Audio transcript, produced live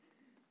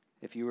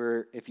If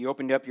you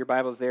opened up your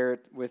Bibles there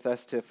with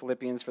us to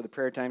Philippians for the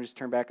prayer time, just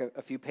turn back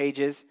a few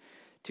pages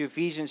to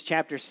Ephesians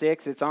chapter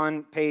 6. It's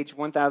on page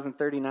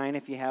 1039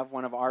 if you have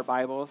one of our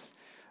Bibles,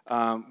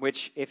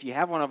 which if you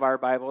have one of our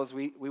Bibles,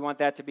 we want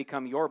that to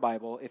become your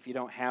Bible if you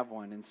don't have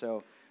one. And so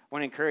I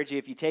want to encourage you,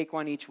 if you take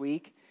one each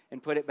week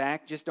and put it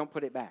back, just don't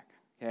put it back,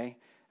 okay?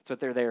 That's what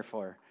they're there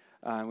for.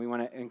 We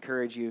want to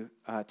encourage you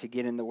to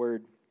get in the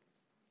Word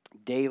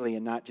daily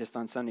and not just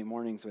on Sunday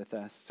mornings with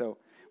us. So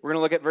we're going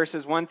to look at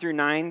verses 1 through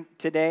 9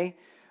 today.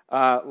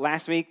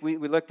 Last week, we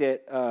looked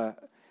at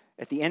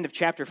the end of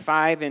chapter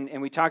 5,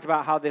 and we talked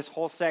about how this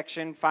whole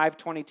section,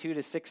 5:22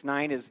 to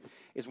 6:9,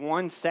 is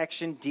one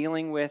section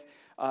dealing with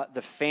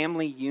the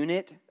family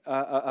unit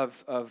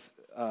of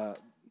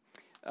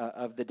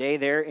the day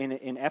there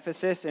in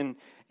Ephesus. And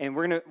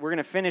we're going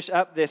to finish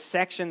up this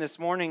section this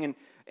morning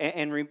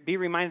and be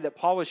reminded that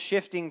Paul was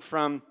shifting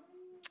from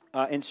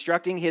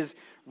instructing his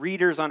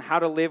readers on how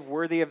to live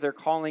worthy of their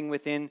calling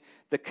within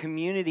the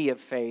community of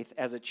faith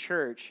as a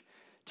church,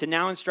 to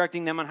now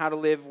instructing them on how to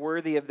live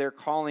worthy of their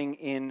calling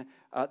in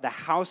the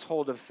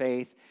household of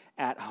faith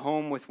at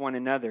home with one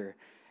another.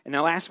 And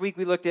now last week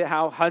we looked at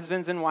how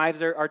husbands and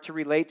wives are to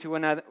relate to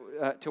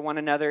one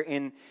another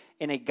in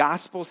a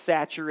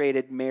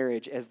gospel-saturated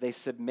marriage as they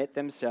submit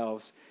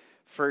themselves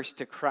first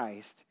to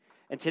Christ.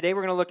 And today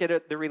we're going to look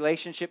at the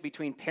relationship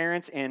between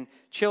parents and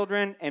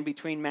children and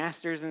between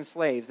masters and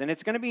slaves. And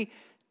it's going to be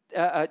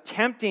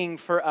tempting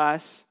for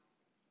us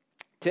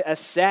to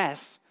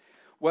assess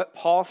what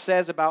Paul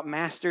says about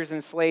masters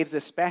and slaves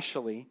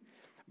especially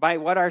by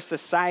what our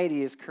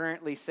society is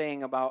currently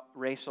saying about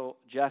racial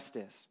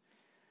justice.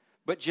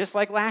 But just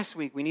like last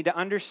week, we need to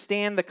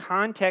understand the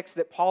context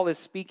that Paul is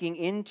speaking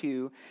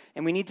into,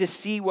 and we need to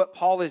see what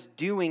Paul is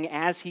doing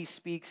as he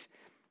speaks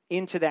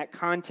into that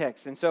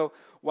context. And so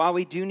while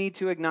we do need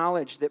to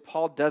acknowledge that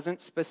Paul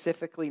doesn't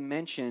specifically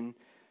mention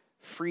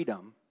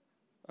freedom,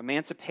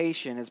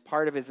 emancipation as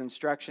part of his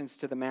instructions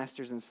to the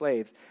masters and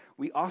slaves,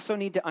 we also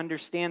need to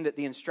understand that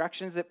the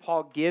instructions that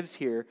Paul gives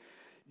here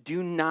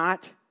do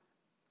not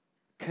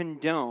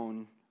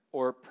condone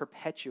or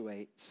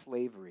perpetuate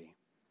slavery.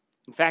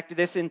 In fact,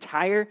 this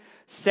entire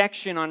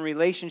section on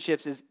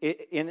relationships is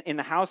in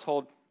the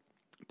household.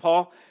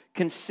 Paul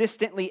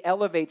consistently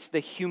elevates the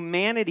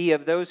humanity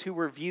of those who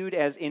were viewed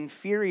as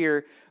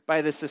inferior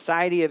by the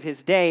society of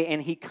his day,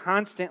 and he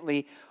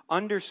constantly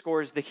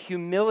underscores the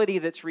humility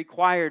that's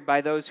required by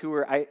those who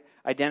were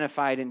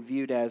identified and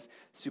viewed as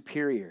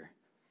superior.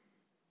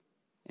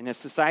 In a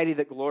society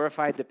that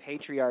glorified the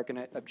patriarch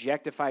and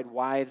objectified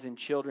wives and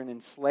children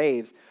and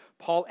slaves,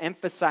 Paul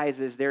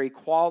emphasizes their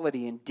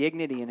equality and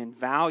dignity and in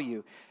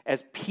value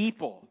as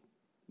people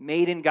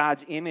made in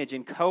God's image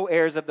and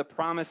co-heirs of the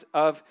promise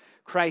of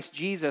Christ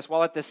Jesus,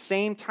 while at the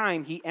same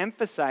time he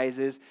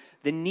emphasizes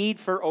the need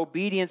for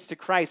obedience to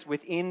Christ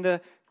within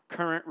the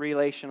current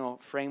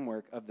relational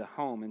framework of the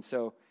home. And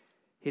so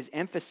his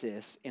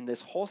emphasis in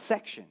this whole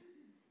section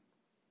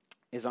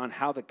is on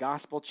how the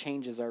gospel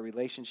changes our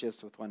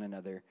relationships with one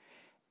another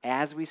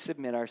as we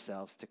submit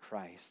ourselves to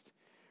Christ.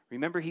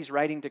 Remember, he's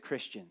writing to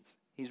Christians.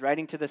 He's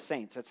writing to the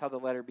saints. That's how the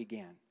letter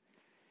began.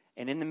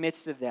 And in the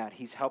midst of that,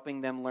 he's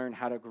helping them learn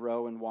how to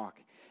grow and walk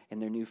in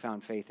their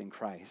newfound faith in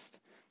Christ.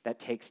 That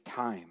takes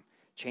time.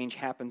 Change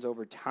happens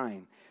over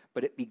time,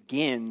 but it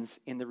begins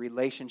in the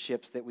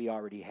relationships that we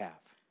already have,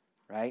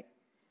 right?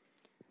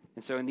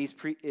 And so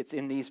it's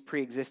in these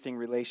pre-existing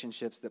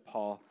relationships that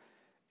Paul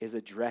is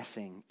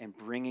addressing and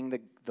bringing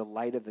the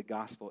light of the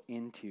gospel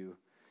into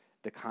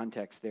the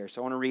context there.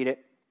 So I want to read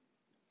it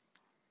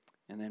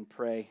and then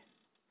pray,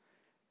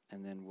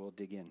 and then we'll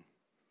dig in.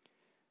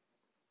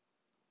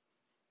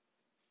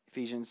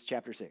 Ephesians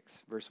chapter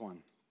 6, verse 1.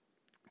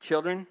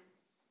 Children,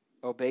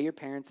 obey your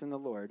parents in the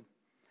Lord,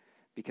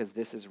 because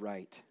this is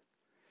right.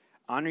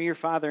 Honor your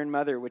father and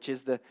mother, which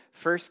is the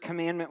first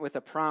commandment with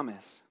a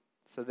promise,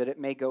 so that it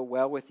may go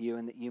well with you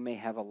and that you may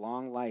have a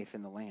long life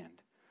in the land.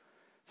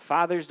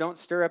 Fathers, don't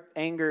stir up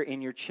anger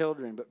in your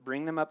children, but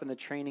bring them up in the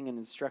training and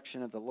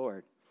instruction of the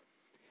Lord.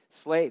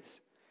 Slaves,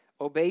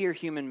 obey your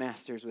human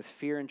masters with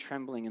fear and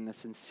trembling in the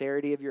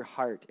sincerity of your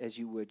heart as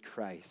you would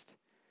Christ.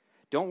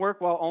 Don't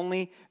work while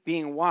only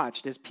being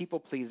watched as people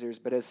pleasers,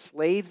 but as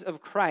slaves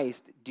of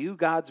Christ, do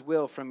God's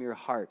will from your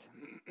heart.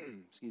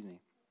 Excuse me.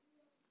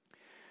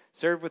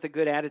 Serve with a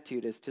good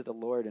attitude as to the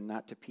Lord and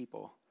not to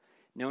people,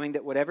 knowing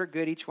that whatever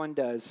good each one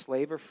does,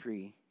 slave or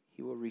free,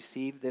 he will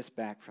receive this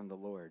back from the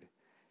Lord.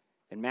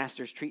 And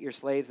masters, treat your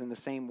slaves in the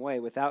same way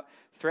without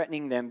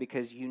threatening them,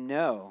 because you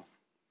know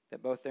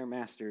that both their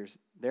master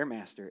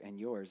and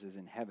yours is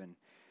in heaven,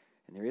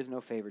 and there is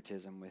no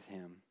favoritism with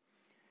him.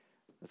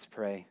 Let's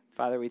pray.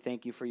 Father, we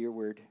thank you for your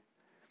word.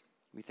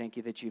 We thank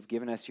you that you've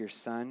given us your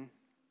Son,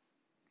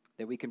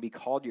 that we can be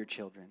called your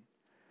children.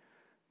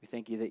 We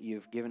thank you that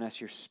you've given us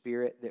your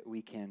Spirit, that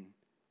we can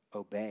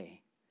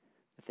obey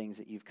the things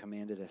that you've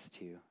commanded us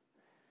to.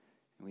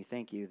 And we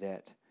thank you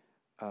that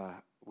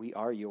we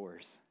are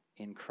yours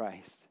in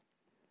Christ,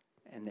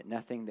 and that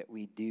nothing that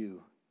we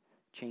do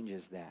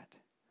changes that.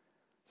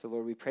 So,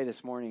 Lord, we pray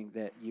this morning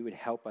that you would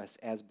help us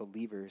as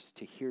believers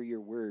to hear your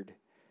word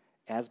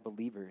as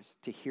believers,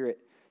 to hear it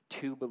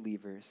to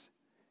believers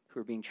who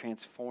are being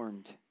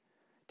transformed,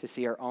 to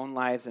see our own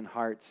lives and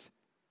hearts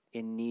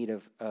in need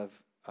of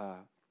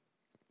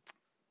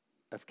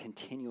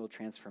continual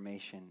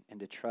transformation, and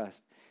to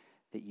trust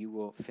that you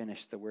will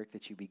finish the work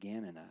that you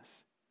began in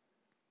us.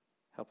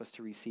 Help us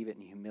to receive it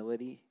in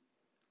humility.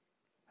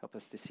 Help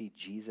us to see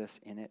Jesus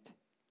in it.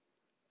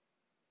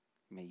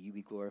 May you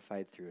be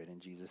glorified through it in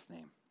Jesus'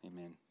 name.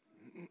 Amen.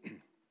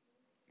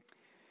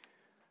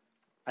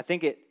 I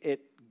think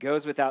it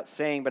goes without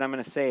saying, but I'm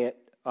going to say it.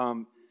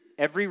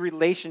 Every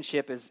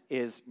relationship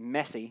is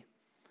messy,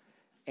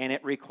 and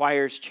it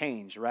requires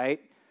change,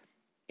 right?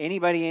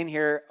 Anybody in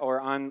here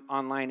or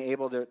online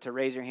able to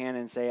raise your hand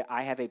and say,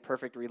 I have a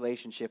perfect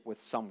relationship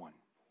with someone?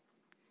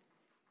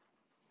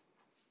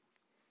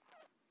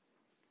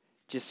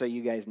 Just so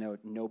you guys know,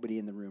 nobody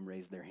in the room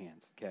raised their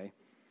hands, okay?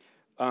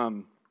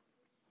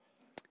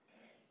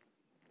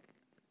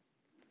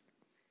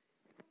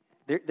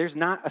 There's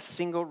not a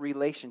single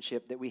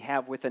relationship that we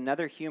have with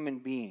another human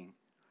being.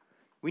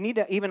 We need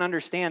to even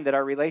understand that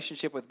our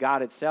relationship with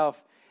God itself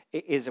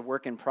is a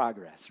work in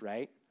progress,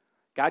 right?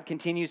 God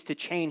continues to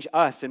change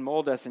us and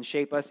mold us and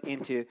shape us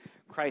into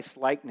Christ's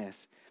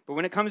likeness. But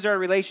when it comes to our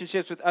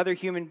relationships with other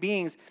human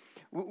beings,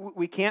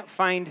 we can't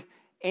find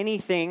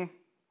anything,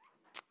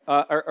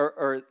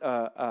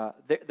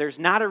 there's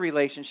not a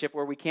relationship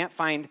where we can't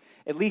find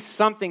at least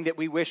something that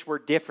we wish were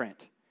different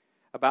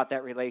about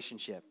that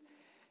relationship.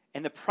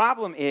 And the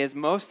problem is,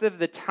 most of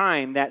the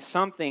time, that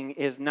something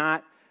is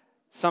not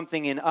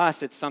something in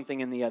us, it's something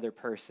in the other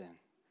person,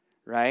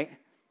 right?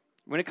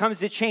 When it comes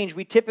to change,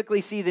 we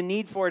typically see the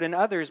need for it in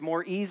others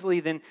more easily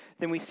than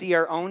we see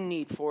our own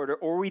need for it,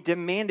 or we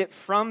demand it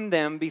from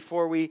them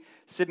before we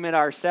submit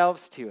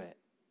ourselves to it.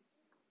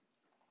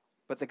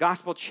 But the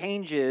gospel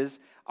changes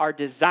our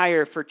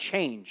desire for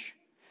change.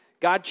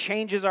 God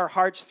changes our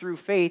hearts through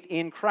faith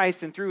in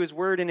Christ, and through his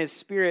word and his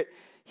spirit,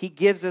 he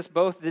gives us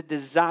both the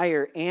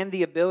desire and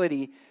the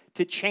ability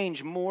to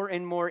change more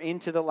and more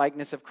into the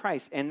likeness of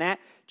Christ. And that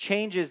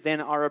changes then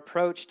our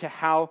approach to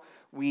how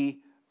we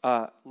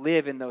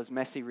live in those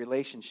messy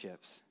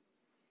relationships.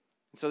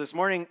 So this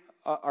morning,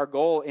 our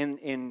goal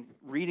in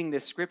reading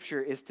this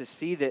scripture is to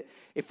see that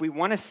if we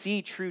want to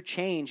see true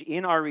change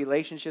in our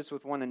relationships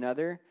with one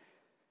another,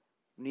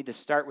 we need to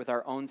start with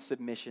our own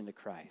submission to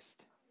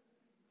Christ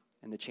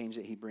and the change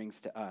that he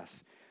brings to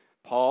us.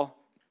 Paul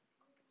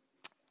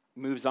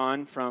moves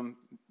on from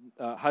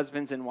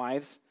husbands and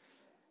wives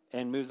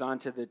and moves on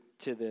to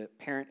the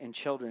parent and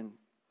children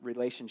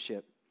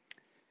relationship.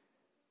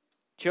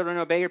 Children,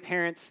 obey your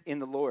parents in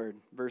the Lord,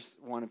 verse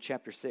 1 of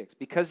chapter 6.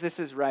 Because this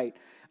is right,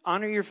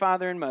 honor your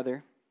father and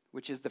mother,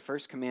 which is the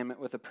first commandment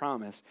with a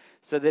promise,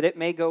 so that it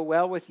may go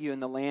well with you in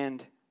the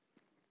land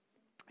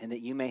and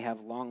that you may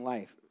have long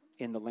life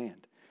in the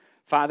land.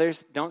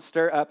 Fathers, don't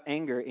stir up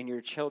anger in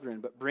your children,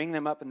 but bring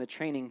them up in the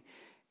training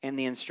and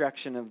the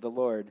instruction of the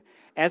Lord.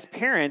 As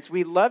parents,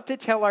 we love to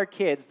tell our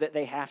kids that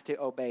they have to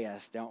obey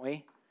us, don't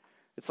we?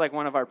 It's like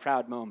one of our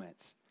proud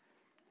moments.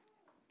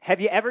 Have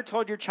you ever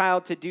told your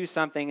child to do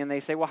something and they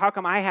say, well, how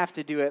come I have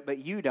to do it but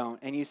you don't?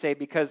 And you say,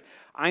 because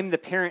I'm the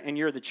parent and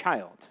you're the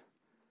child,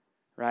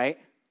 right?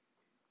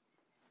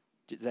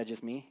 Is that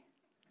just me?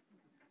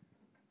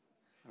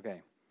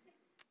 Okay.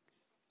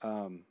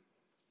 Well,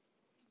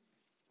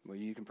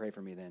 you can pray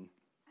for me then.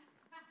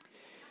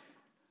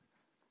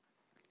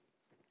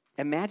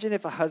 Imagine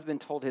if a husband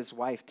told his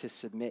wife to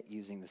submit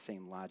using the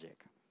same logic.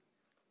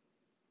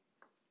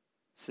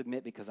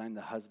 Submit because I'm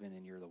the husband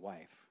and you're the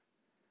wife.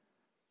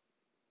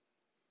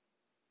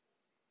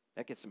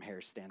 That gets some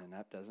hair standing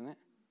up, doesn't it?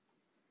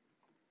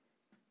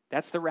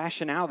 That's the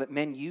rationale that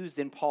men used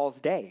in Paul's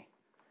day,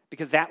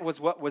 because that was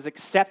what was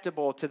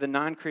acceptable to the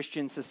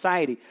non-Christian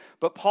society.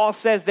 But Paul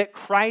says that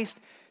Christ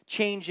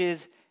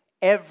changes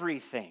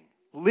everything,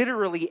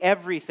 literally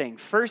everything,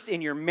 first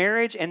in your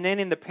marriage and then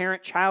in the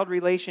parent-child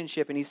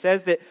relationship. And he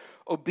says that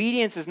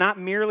obedience is not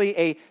merely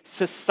a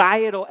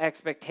societal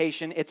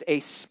expectation, it's a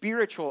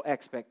spiritual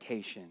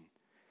expectation.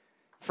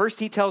 First,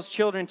 he tells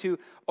children to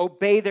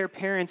obey their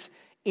parents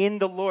in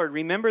the Lord.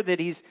 Remember that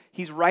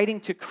he's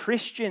writing to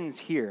Christians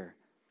here,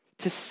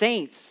 to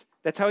saints.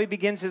 That's how he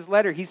begins his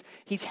letter.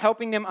 He's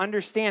helping them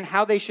understand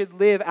how they should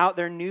live out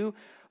their new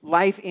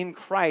life in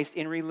Christ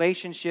in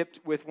relationship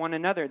with one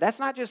another. That's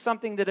not just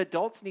something that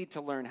adults need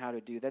to learn how to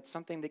do. That's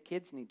something that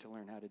kids need to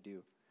learn how to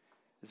do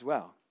as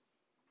well.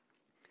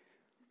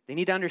 They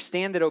need to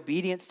understand that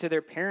obedience to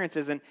their parents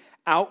is an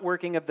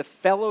outworking of the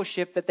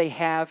fellowship that they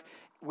have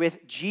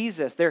with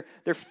Jesus. Their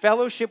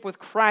fellowship with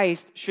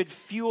Christ should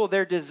fuel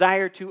their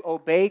desire to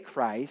obey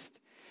Christ,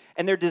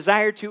 and their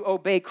desire to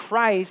obey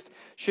Christ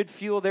should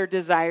fuel their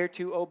desire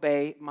to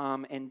obey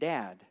mom and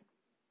dad.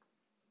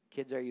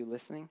 Kids, are you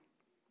listening?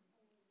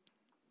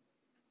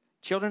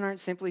 Children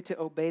aren't simply to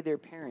obey their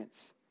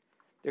parents.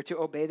 They're to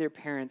obey their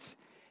parents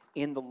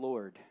in the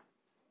Lord.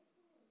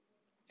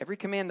 Every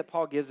command that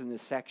Paul gives in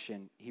this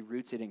section, he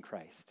roots it in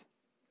Christ.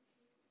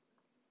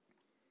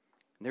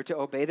 And they're to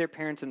obey their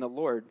parents in the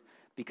Lord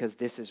because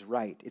this is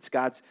right. It's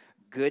God's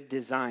good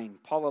design.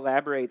 Paul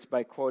elaborates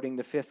by quoting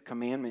the fifth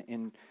commandment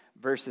in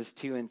verses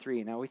 2 and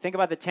 3. Now, we think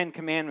about the 10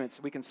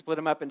 commandments. We can split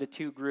them up into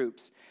two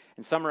groups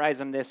and summarize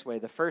them this way.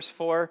 The first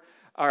 4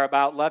 are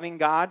about loving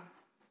God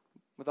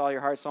with all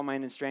your heart, soul,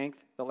 mind, and strength.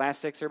 The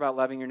last 6 are about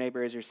loving your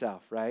neighbor as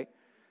yourself, right?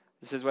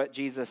 This is what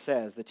Jesus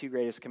says, the 2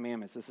 greatest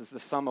commandments. This is the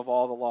sum of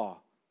all the law,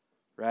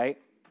 right?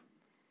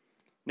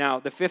 Now,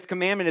 the 5th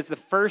commandment is the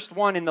first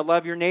one in the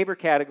love your neighbor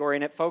category,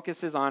 and it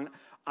focuses on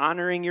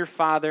honoring your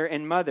father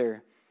and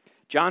mother.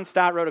 John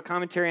Stott wrote a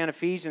commentary on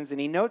Ephesians,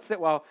 and he notes that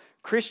while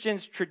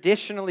Christians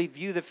traditionally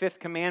view the 5th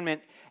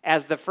commandment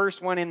as the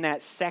first one in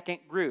that second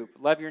group,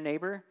 love your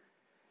neighbor,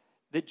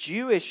 the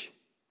Jewish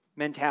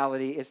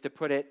mentality is to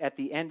put it at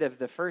the end of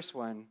the first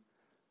one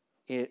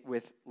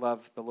with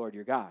love the Lord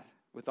your God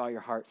with all your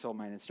heart, soul,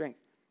 mind, and strength.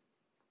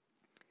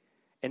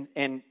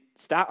 And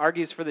Stott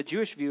argues for the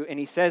Jewish view, and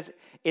he says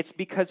it's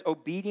because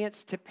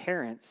obedience to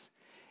parents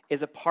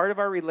is a part of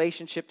our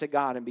relationship to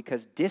God, and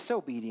because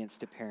disobedience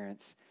to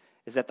parents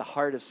is at the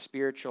heart of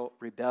spiritual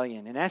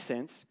rebellion. In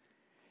essence,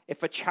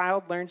 if a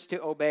child learns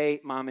to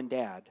obey mom and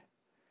dad,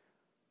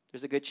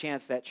 there's a good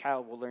chance that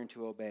child will learn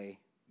to obey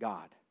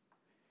God.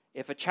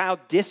 If a child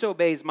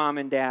disobeys mom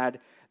and dad,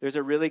 there's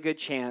a really good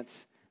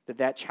chance that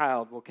that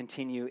child will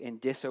continue in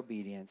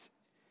disobedience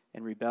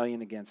and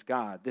rebellion against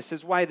God. This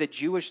is why the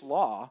Jewish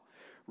law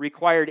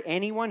required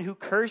anyone who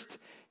cursed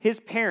his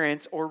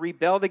parents or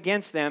rebelled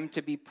against them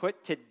to be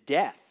put to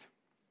death,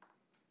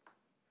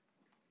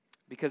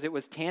 because it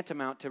was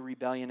tantamount to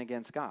rebellion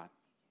against God.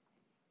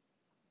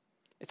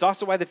 It's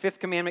also why the 5th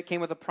commandment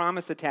came with a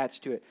promise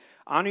attached to it.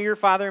 Honor your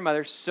father and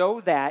mother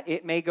so that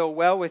it may go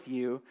well with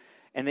you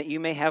and that you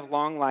may have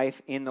long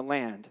life in the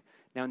land.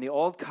 Now, in the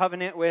Old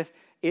Covenant with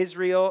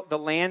Israel, the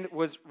land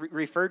was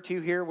referred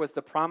to here was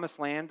the promised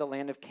land, the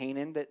land of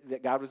Canaan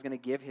that God was going to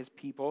give his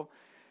people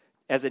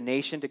as a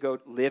nation to go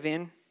live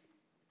in.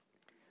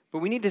 But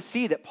we need to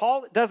see that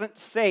Paul doesn't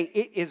say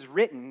it is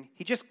written.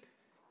 He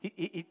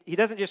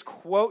doesn't just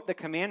quote the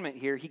commandment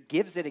here. He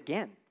gives it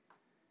again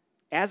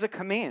as a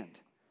command.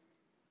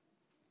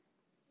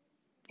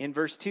 In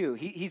verse 2,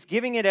 he's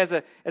giving it as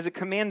a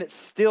command that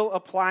still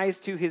applies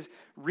to his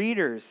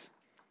readers.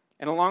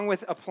 And along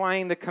with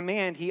applying the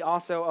command, he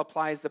also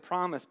applies the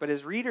promise. But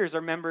his readers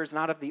are members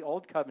not of the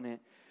old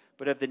covenant,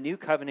 but of the new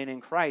covenant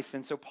in Christ.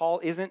 And so Paul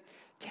isn't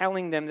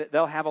telling them that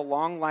they'll have a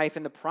long life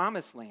in the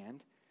promised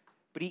land,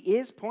 but he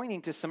is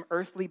pointing to some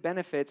earthly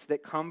benefits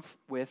that come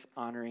with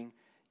honoring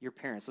your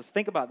parents. Let's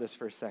think about this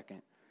for a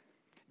second.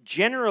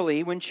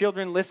 Generally, when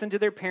children listen to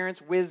their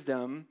parents'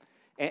 wisdom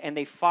and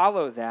they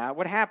follow that,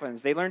 what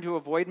happens? They learn to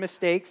avoid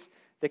mistakes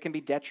that can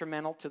be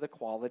detrimental to the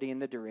quality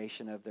and the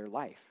duration of their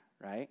life,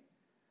 right?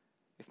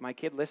 If my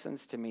kid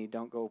listens to me,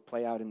 don't go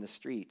play out in the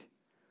street,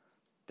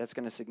 that's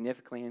going to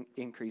significantly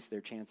increase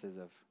their chances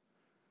of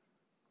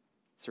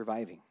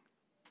surviving.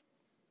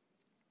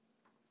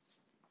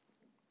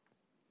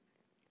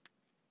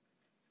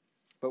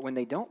 But when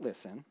they don't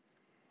listen,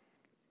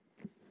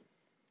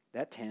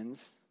 that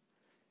tends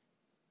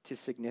to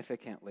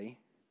significantly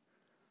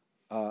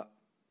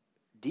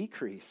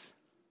decrease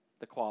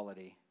the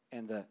quality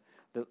and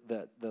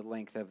the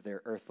length of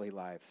their earthly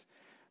lives.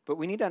 But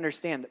we need to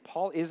understand that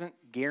Paul isn't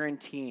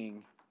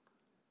guaranteeing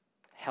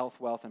health,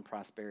 wealth, and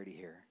prosperity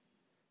here.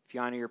 If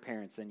you honor your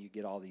parents, then you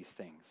get all these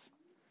things.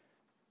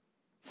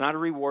 It's not a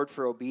reward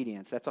for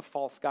obedience. That's a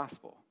false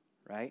gospel,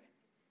 right?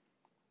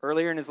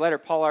 Earlier in his letter,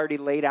 Paul already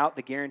laid out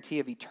the guarantee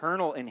of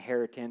eternal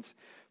inheritance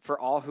for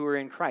all who are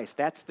in Christ.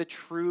 That's the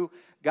true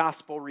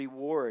gospel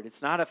reward.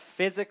 It's not a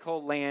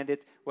physical land.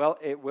 It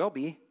will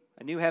be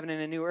a new heaven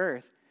and a new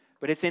earth,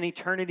 but it's in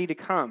eternity to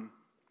come.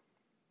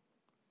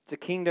 It's a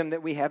kingdom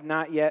that we have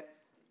not yet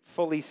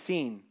fully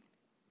seen.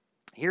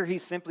 Here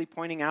he's simply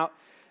pointing out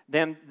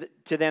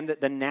to them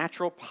that the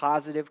natural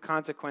positive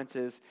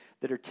consequences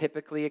that are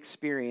typically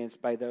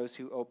experienced by those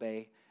who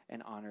obey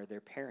and honor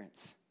their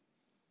parents.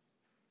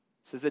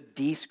 This is a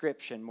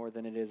description more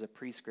than it is a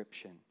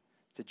prescription.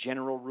 It's a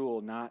general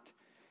rule, not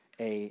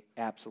an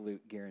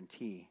absolute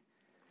guarantee.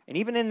 And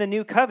even in the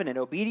new covenant,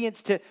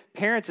 obedience to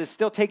parents is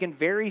still taken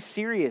very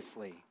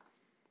seriously.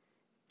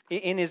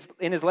 In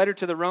his letter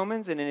to the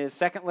Romans and in his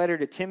second letter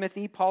to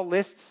Timothy, Paul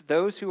lists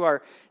those who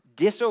are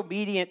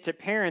disobedient to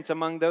parents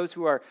among those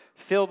who are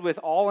filled with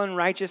all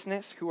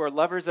unrighteousness, who are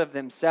lovers of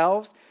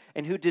themselves,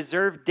 and who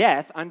deserve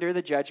death under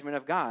the judgment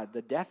of God.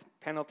 The death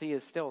penalty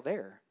is still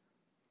there.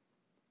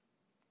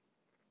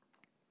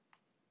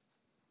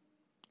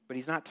 But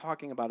he's not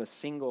talking about a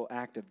single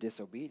act of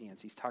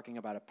disobedience. He's talking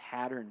about a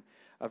pattern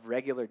of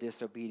regular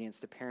disobedience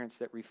to parents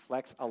that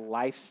reflects a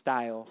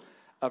lifestyle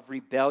of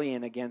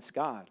rebellion against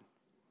God.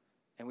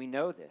 And we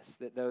know this,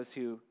 that those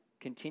who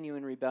continue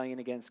in rebellion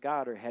against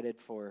God are headed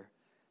for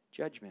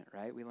judgment,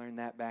 right? We learned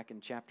that back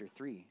in chapter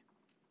 3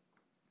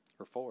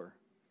 or 4.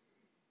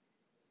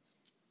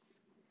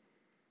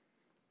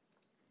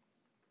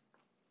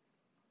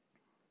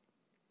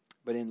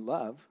 But in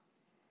love,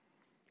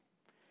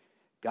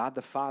 God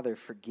the Father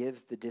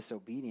forgives the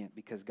disobedient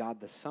because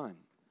God the Son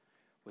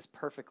was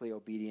perfectly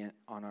obedient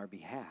on our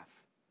behalf.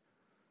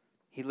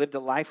 He lived a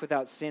life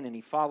without sin, and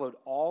he followed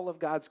all of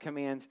God's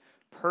commands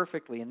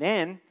perfectly. And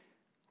then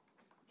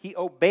he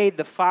obeyed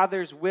the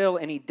Father's will,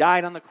 and he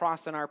died on the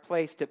cross in our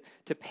place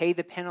to pay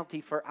the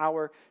penalty for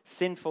our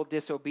sinful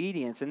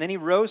disobedience. And then he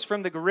rose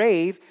from the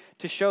grave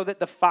to show that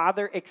the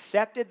Father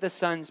accepted the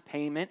Son's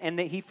payment and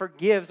that he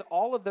forgives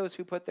all of those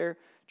who put their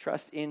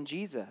trust in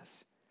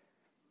Jesus.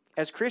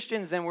 As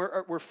Christians, then,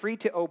 we're free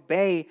to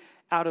obey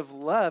out of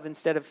love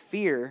instead of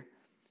fear,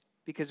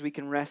 because we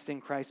can rest in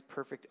Christ's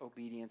perfect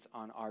obedience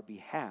on our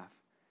behalf.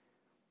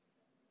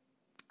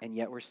 And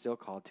yet we're still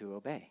called to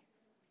obey,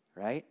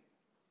 right?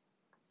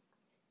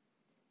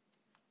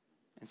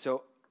 And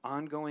so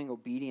ongoing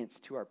obedience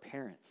to our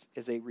parents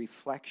is a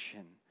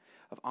reflection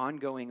of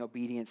ongoing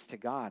obedience to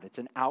God. It's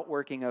an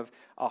outworking of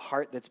a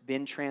heart that's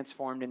been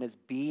transformed and is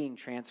being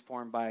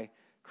transformed by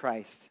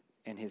Christ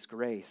and his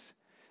grace.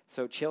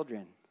 So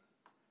children,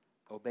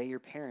 obey your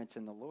parents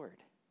in the Lord,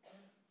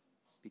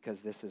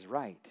 because this is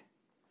right.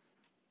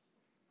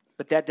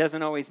 But that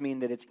doesn't always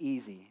mean that it's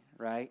easy,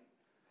 right?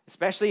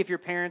 Especially if your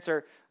parents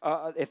are,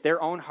 if their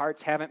own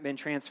hearts haven't been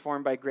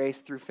transformed by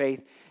grace through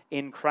faith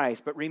in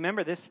Christ. But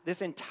remember,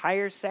 this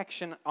entire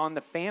section on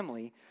the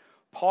family,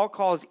 Paul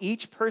calls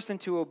each person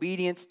to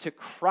obedience to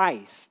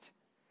Christ,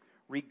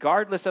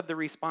 regardless of the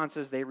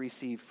responses they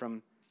receive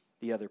from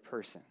the other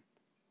person.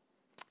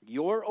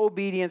 Your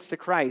obedience to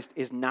Christ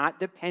is not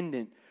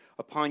dependent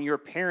upon your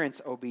parents'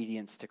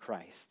 obedience to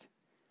Christ.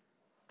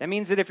 That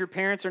means that if your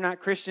parents are not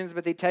Christians,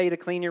 but they tell you to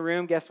clean your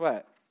room, guess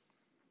what?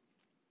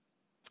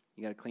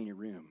 You got to clean your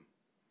room.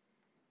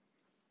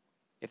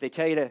 If they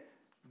tell you to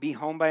be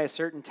home by a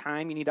certain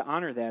time, you need to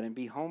honor that and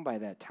be home by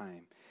that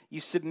time.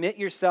 You submit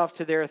yourself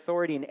to their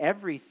authority in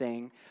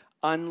everything,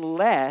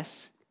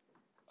 unless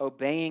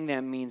obeying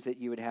them means that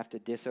you would have to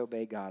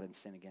disobey God and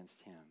sin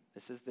against him.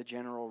 This is the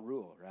general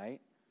rule,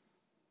 right?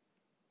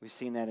 We've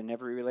seen that in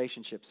every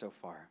relationship so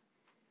far.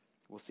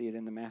 We'll see it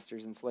in the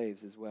masters and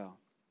slaves as well.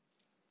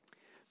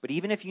 But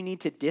even if you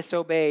need to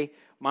disobey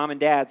mom and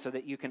dad so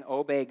that you can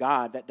obey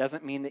God, that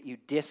doesn't mean that you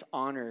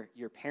dishonor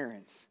your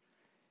parents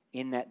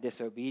in that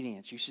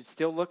disobedience. You should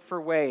still look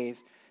for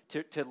ways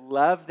to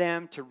love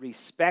them, to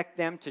respect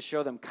them, to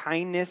show them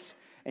kindness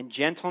and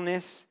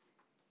gentleness.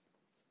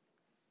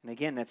 And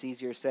again, that's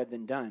easier said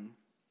than done,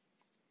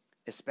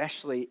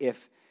 especially if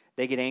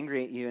they get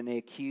angry at you and they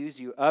accuse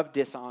you of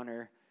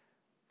dishonor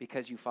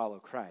because you follow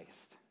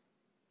Christ.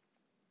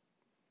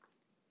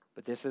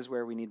 But this is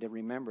where we need to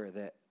remember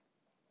that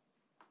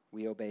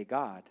we obey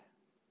God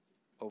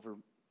over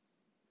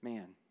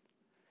man.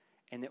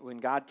 And that when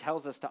God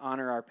tells us to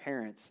honor our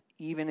parents,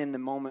 even in the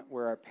moment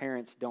where our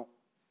parents don't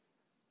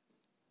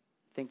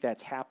think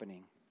that's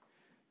happening,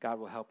 God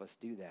will help us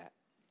do that.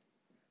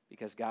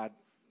 Because God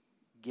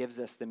gives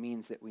us the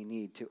means that we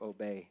need to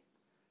obey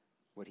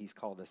what he's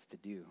called us to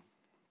do.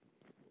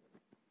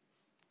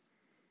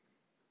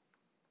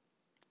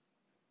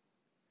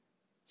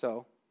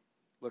 So,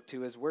 look to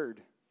his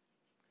word.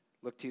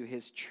 Look to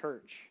his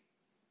church.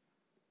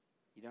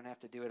 You don't have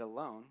to do it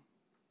alone.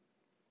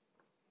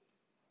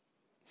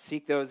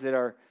 Seek those that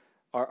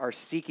are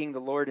seeking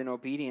the Lord in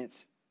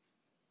obedience.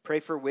 Pray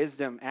for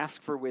wisdom.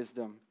 Ask for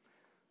wisdom.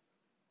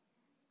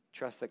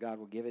 Trust that God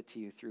will give it to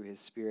you through his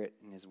Spirit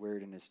and his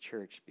word and his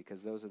church,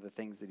 because those are the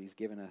things that he's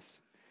given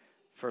us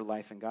for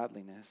life and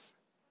godliness.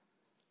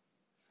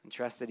 And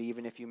trust that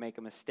even if you make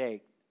a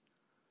mistake,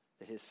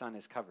 that his Son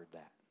has covered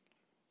that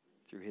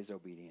through his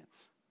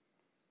obedience.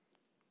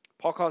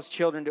 Paul calls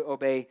children to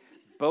obey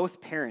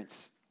both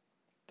parents.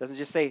 Doesn't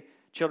just say,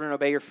 children,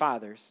 obey your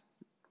fathers.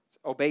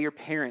 Obey your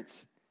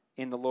parents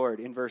in the Lord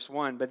in verse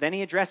 1. But then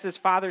he addresses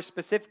fathers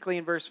specifically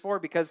in verse 4,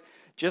 because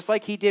just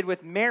like he did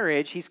with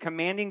marriage, he's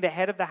commanding the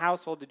head of the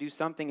household to do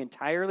something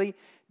entirely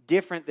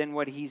different than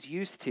what he's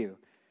used to.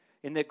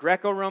 In the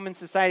Greco-Roman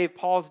society of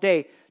Paul's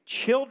day,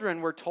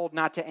 children were told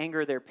not to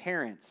anger their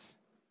parents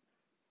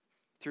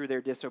through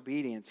their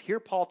disobedience. Here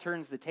Paul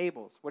turns the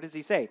tables. What does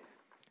he say?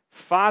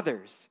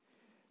 Fathers,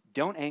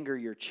 don't anger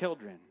your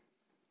children.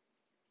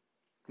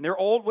 In their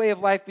old way of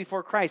life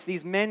before Christ,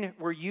 these men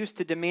were used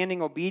to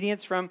demanding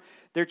obedience from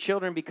their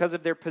children because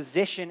of their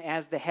position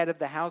as the head of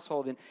the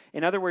household. And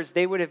in other words,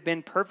 they would have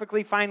been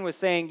perfectly fine with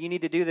saying, you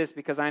need to do this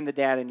because I'm the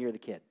dad and you're the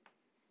kid.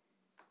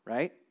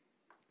 Right?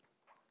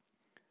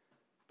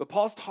 But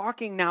Paul's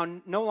talking now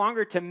no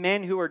longer to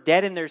men who are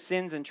dead in their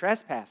sins and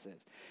trespasses.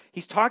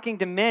 He's talking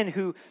to men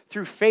who,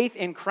 through faith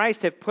in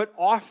Christ, have put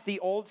off the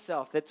old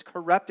self that's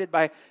corrupted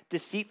by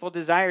deceitful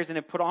desires and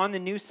have put on the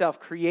new self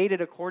created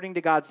according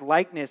to God's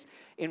likeness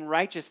in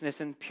righteousness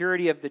and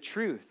purity of the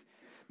truth.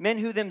 Men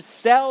who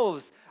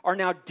themselves are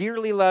now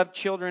dearly loved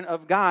children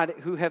of God,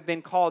 who have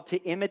been called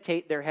to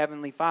imitate their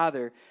heavenly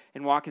Father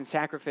and walk in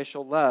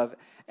sacrificial love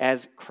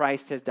as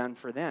Christ has done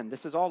for them.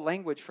 This is all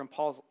language from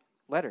Paul's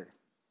letter.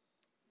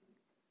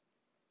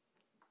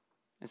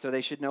 And so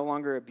they should no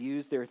longer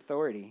abuse their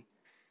authority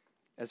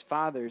as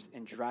fathers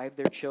and drive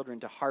their children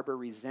to harbor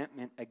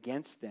resentment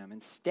against them.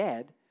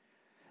 Instead,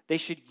 they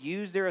should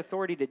use their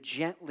authority to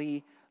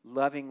gently,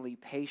 lovingly,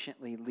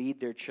 patiently lead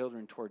their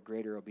children toward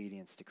greater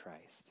obedience to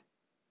Christ.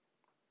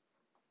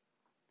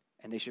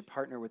 And they should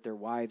partner with their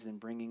wives in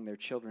bringing their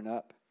children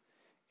up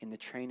in the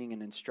training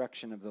and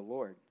instruction of the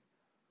Lord.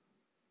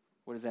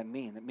 What does that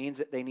mean? That means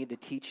that they need to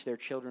teach their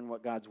children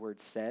what God's word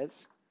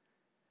says,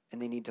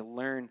 and they need to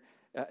learn,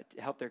 to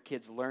help their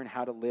kids learn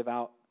how to live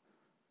out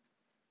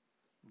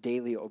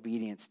daily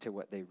obedience to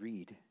what they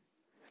read.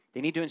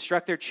 They need to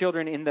instruct their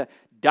children in the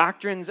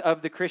doctrines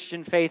of the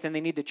Christian faith, and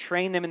they need to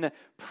train them in the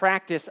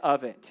practice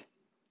of it.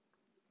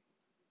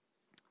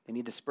 They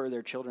need to spur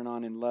their children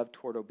on in love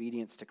toward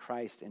obedience to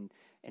Christ and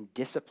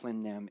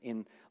discipline them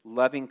in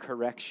loving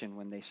correction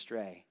when they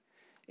stray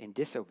in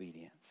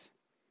disobedience.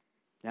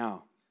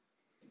 Now,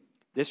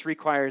 this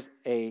requires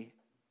a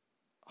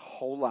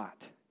whole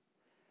lot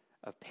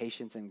of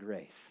patience and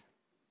grace.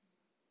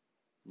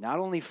 Not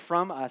only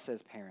from us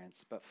as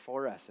parents, but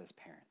for us as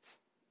parents.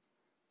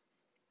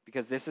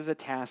 Because this is a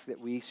task that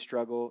we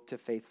struggle to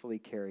faithfully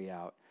carry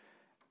out.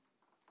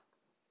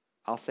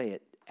 I'll say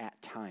it at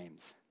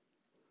times.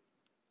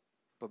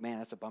 But man,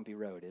 that's a bumpy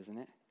road, isn't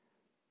it?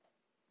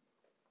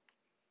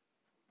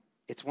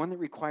 It's one that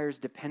requires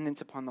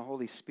dependence upon the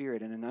Holy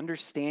Spirit and an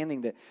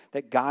understanding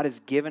that God has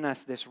given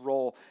us this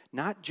role,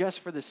 not just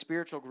for the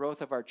spiritual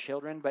growth of our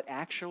children, but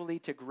actually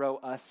to grow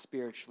us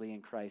spiritually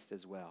in Christ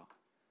as well.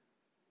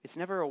 It's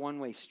never a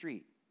one-way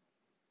street.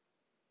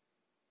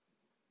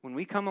 When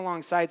we come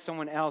alongside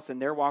someone else in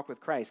their walk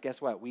with Christ,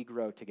 guess what? We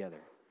grow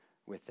together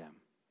with them.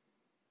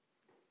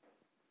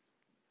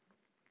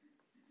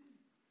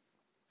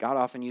 God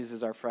often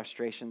uses our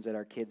frustrations at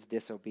our kids'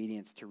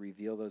 disobedience to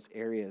reveal those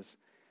areas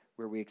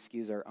where we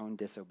excuse our own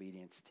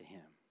disobedience to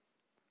Him.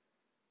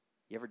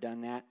 You ever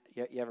done that?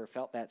 You ever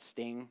felt that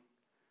sting?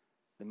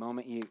 The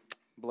moment you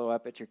blow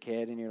up at your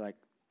kid and you're like,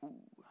 ooh,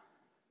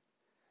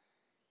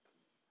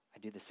 I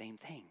do the same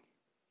thing.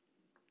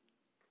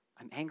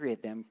 I'm angry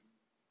at them,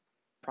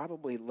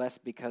 probably less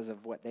because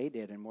of what they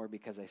did and more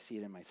because I see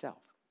it in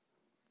myself.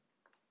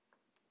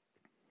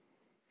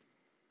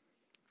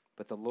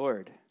 But the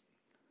Lord,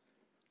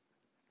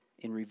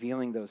 in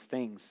revealing those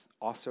things,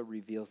 also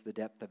reveals the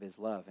depth of His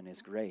love and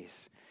His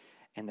grace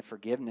and the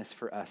forgiveness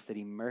for us, that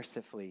He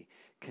mercifully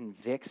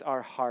convicts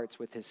our hearts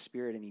with His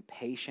Spirit and He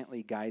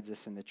patiently guides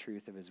us in the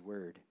truth of His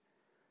word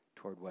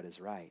toward what is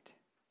right.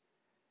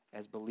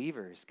 As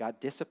believers,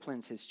 God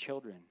disciplines His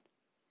children.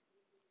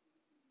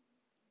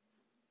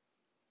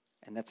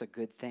 And that's a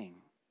good thing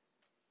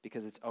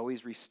because it's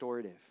always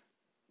restorative.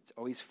 It's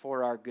always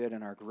for our good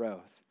and our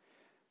growth.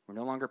 We're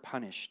no longer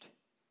punished.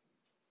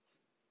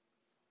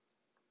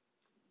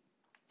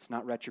 It's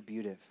not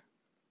retributive.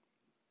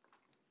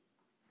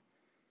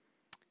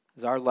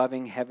 As our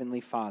loving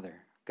Heavenly Father,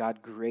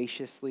 God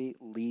graciously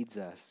leads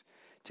us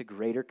to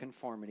greater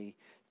conformity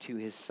to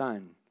His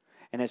Son.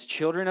 And as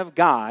children of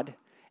God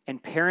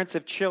and parents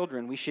of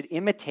children, we should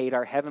imitate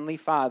our Heavenly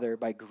Father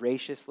by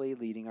graciously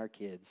leading our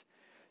kids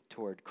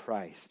toward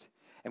Christ.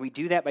 And we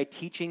do that by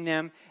teaching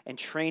them and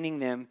training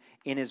them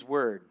in His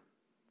Word.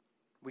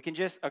 We can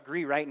just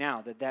agree right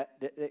now that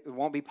it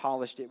won't be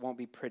polished, it won't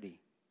be pretty,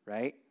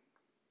 right?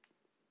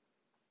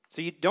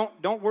 So you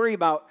don't worry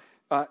about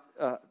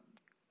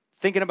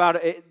thinking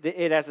about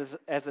it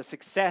as a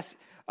success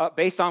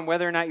based on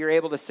whether or not you're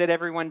able to sit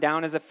everyone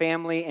down as a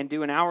family and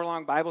do an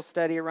hour-long Bible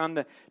study around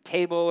the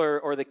table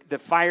or the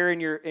fire in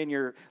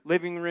your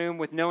living room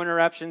with no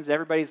interruptions.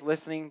 Everybody's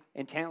listening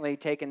intently,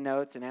 taking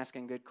notes and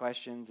asking good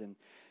questions and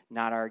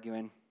not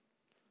arguing,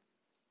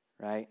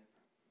 right?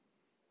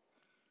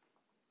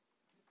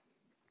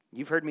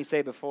 You've heard me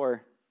say before,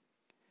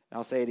 and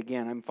I'll say it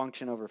again, I'm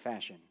function over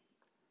fashion.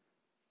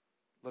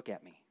 Look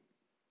at me.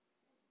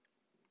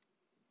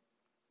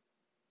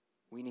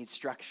 We need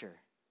structure,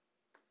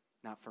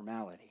 not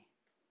formality,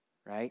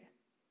 right?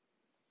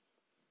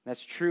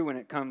 That's true when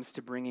it comes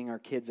to bringing our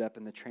kids up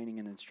in the training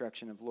and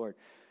instruction of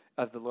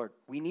the Lord.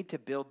 We need to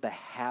build the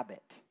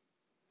habit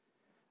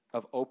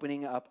of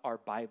opening up our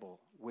Bible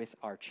with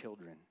our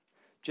children.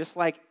 Just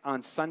like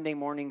on Sunday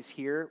mornings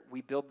here,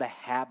 we build the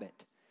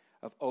habit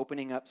of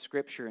opening up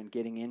Scripture and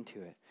getting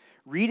into it.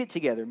 Read it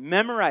together,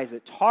 memorize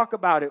it, talk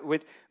about it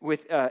with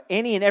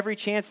any and every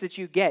chance that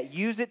you get.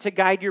 Use it to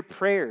guide your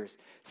prayers.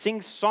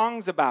 Sing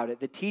songs about it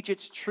that teach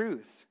its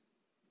truths.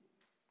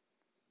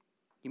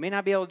 You may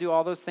not be able to do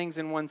all those things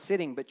in one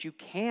sitting, but you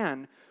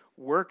can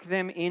work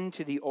them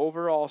into the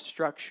overall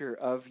structure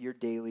of your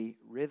daily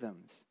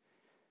rhythms.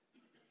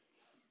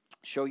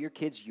 Show your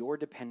kids your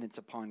dependence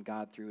upon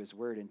God through His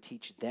Word and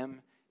teach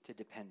them to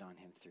depend on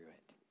Him through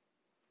it.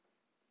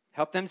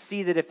 Help them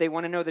see that if they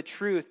want to know the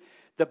truth,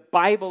 the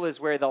Bible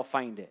is where they'll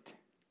find it.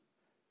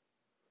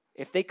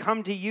 If they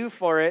come to you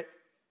for it,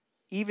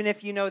 even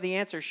if you know the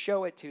answer,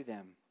 show it to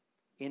them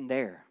in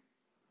there.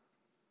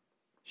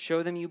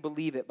 Show them you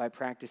believe it by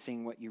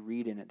practicing what you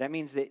read in it. That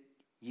means that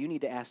you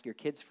need to ask your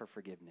kids for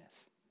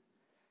forgiveness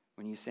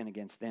when you sin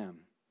against them.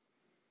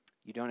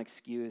 You don't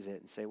excuse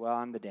it and say, well,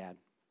 I'm the dad.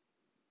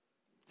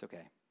 It's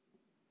okay.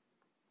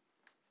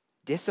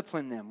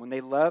 Discipline them when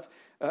they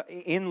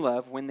in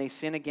love when they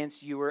sin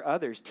against you or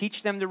others.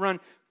 Teach them to run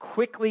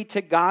quickly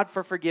to God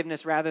for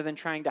forgiveness rather than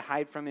trying to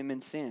hide from Him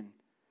in sin.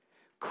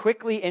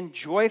 quickly and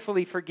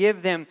joyfully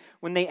forgive them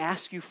when they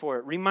ask you for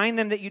it. Remind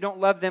them that you don't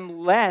love them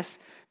less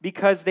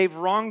because they've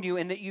wronged you,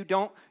 and that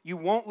you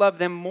won't love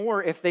them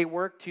more if they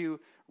work to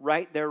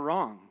right their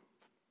wrong.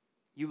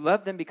 You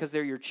love them because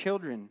they're your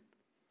children,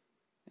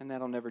 and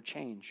that'll never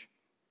change.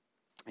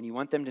 And you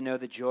want them to know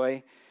the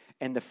joy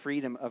and the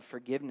freedom of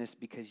forgiveness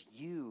because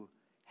you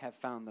have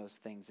found those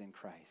things in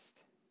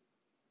Christ.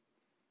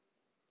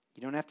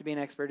 You don't have to be an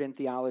expert in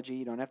theology.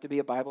 You don't have to be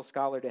a Bible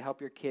scholar to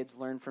help your kids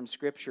learn from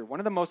Scripture. One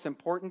of the most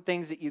important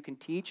things that you can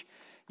teach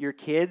your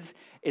kids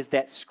is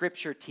that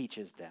Scripture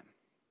teaches them.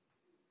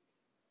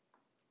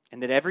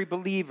 And that every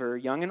believer,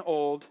 young and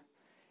old,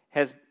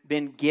 has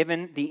been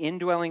given the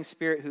indwelling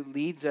Spirit who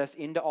leads us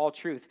into all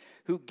truth,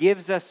 who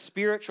gives us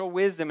spiritual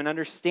wisdom and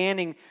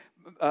understanding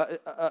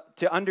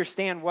to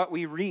understand what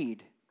we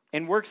read,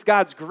 and works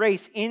God's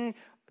grace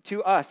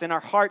into us and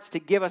our hearts to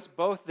give us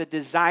both the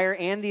desire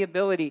and the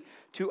ability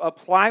to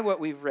apply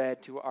what we've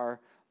read to our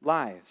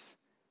lives.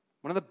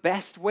 One of the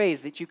best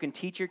ways that you can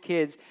teach your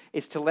kids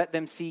is to let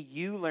them see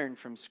you learn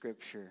from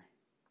Scripture.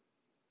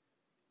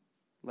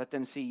 Let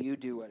them see you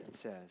do what it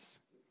says.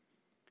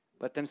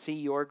 Let them see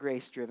your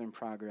grace-driven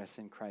progress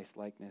in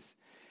Christ-likeness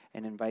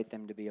and invite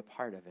them to be a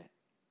part of it.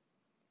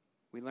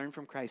 We learn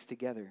from Christ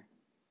together.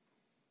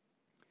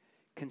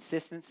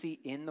 Consistency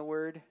in the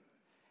Word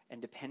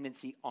and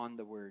dependency on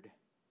the Word.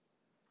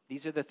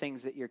 These are the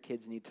things that your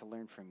kids need to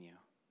learn from you.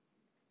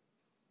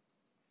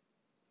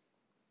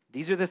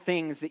 These are the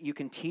things that you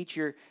can teach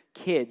your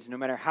kids, no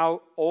matter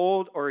how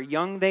old or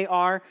young they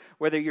are,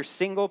 whether you're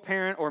single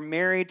parent or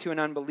married to an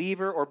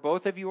unbeliever, or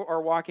both of you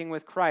are walking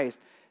with Christ.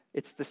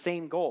 It's the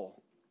same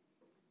goal: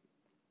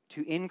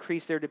 to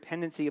increase their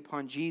dependency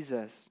upon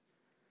Jesus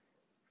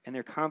and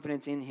their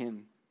confidence in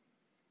Him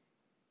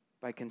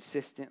by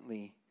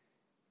consistently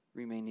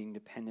remaining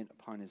dependent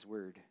upon His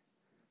Word.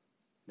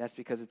 That's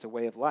because it's a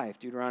way of life.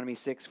 Deuteronomy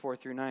 6, 4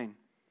 through 9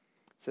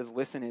 says,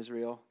 "Listen,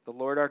 Israel, the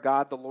Lord our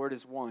God, the Lord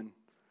is one.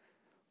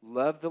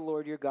 Love the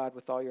Lord your God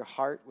with all your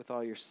heart, with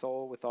all your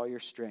soul, with all your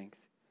strength.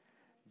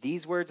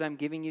 These words I'm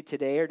giving you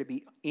today are to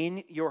be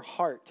in your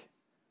heart.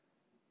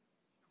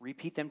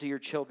 Repeat them to your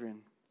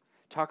children.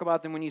 Talk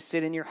about them when you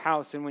sit in your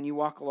house and when you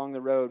walk along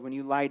the road, when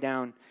you lie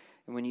down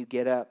and when you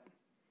get up.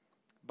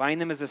 Bind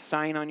them as a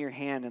sign on your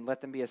hand and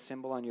let them be a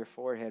symbol on your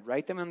forehead.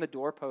 Write them on the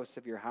doorposts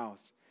of your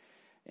house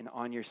and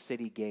on your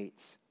city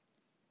gates."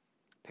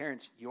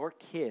 Parents, your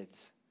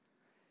kids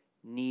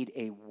need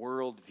a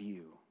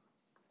worldview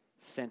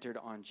centered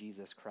on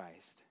Jesus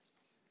Christ,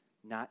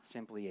 not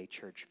simply a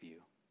church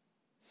view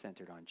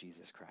centered on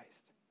Jesus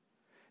Christ.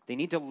 They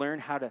need to learn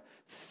how to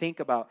think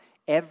about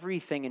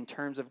everything in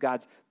terms of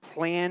God's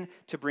plan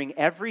to bring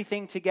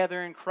everything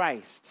together in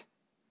Christ.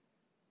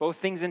 Both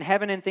things in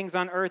heaven and things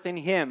on earth in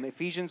Him.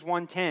 Ephesians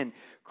 1:10.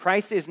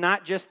 Christ is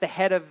not just the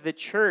head of the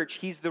church.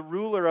 He's the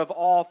ruler of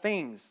all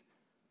things.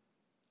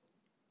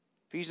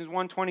 Ephesians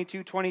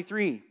 1:22,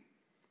 23.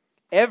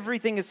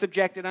 Everything is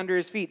subjected under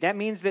His feet. That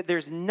means that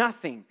there's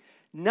nothing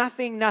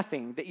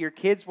that your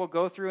kids will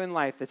go through in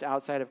life that's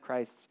outside of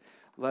Christ's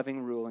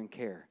loving rule and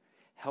care.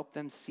 Help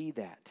them see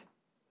that.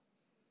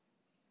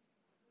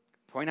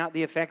 Point out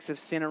the effects of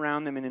sin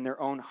around them and in their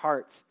own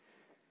hearts.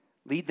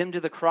 Lead them to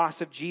the cross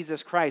of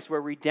Jesus Christ,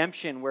 where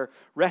redemption, where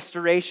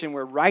restoration,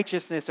 where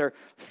righteousness are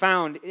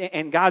found,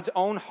 and God's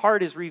own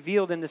heart is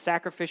revealed in the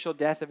sacrificial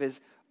death of His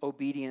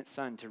obedient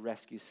Son to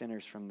rescue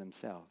sinners from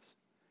themselves.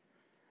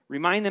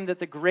 Remind them that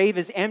the grave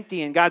is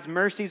empty and God's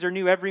mercies are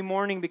new every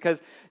morning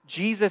because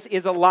Jesus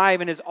is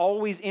alive and is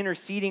always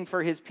interceding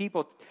for His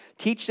people.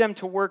 Teach them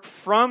to work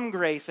from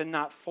grace and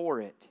not for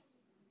it.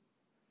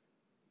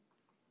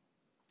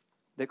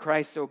 That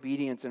Christ's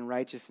obedience and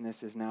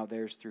righteousness is now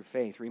theirs through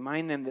faith.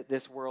 Remind them that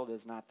this world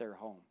is not their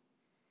home.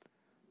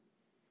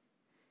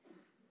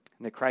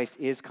 And that Christ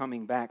is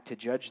coming back to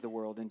judge the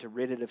world and to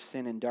rid it of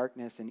sin and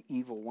darkness and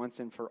evil once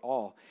and for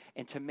all,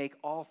 and to make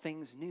all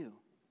things new.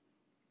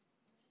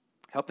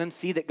 Help them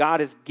see that God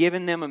has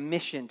given them a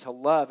mission to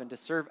love and to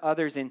serve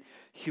others in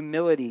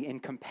humility, in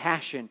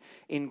compassion,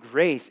 in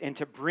grace, and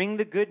to bring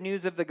the good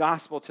news of the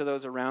gospel to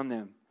those around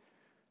them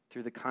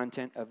through the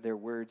content of their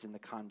words and the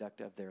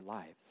conduct of their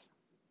lives.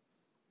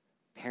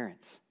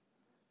 Parents,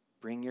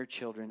 bring your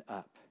children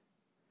up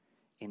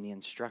in the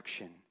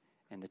instruction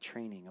and the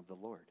training of the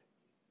Lord.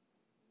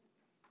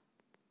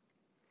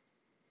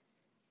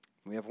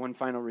 We have one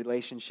final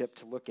relationship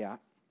to look at.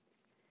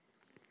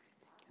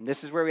 And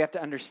this is where we have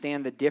to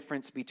understand the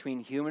difference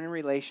between human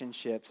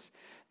relationships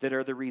that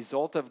are the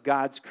result of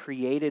God's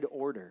created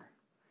order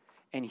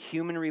and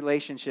human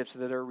relationships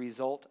that are a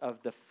result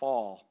of the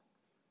fall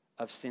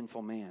of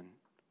sinful man.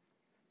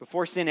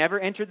 Before sin ever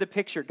entered the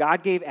picture,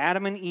 God gave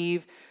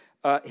Eve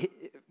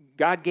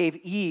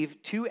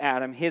to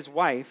Adam, his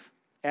wife,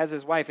 as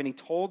his wife, and He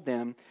told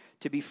them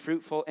to be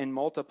fruitful and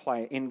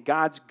multiply. In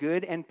God's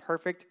good and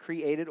perfect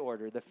created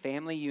order, the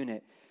family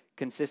unit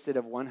consisted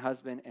of one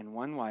husband and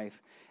one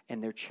wife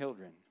and their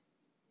children.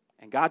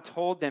 And God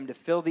told them to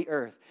fill the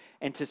earth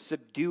and to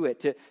subdue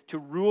it, to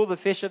rule the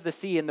fish of the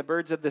sea and the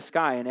birds of the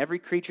sky and every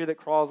creature that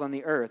crawls on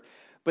the earth.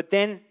 But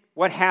then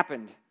what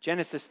happened?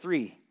 Genesis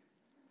 3.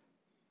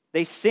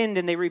 They sinned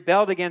and they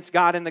rebelled against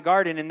God in the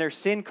garden, and their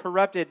sin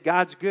corrupted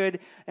God's good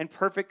and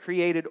perfect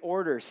created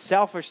order.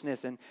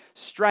 Selfishness and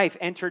strife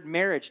entered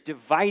marriage,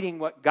 dividing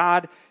what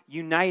God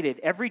united.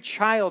 Every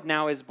child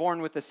now is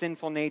born with a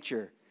sinful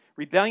nature.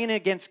 Rebellion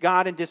against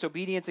God and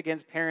disobedience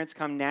against parents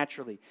come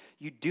naturally.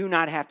 You do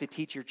not have to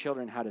teach your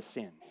children how to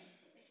sin.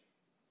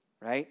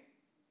 Right?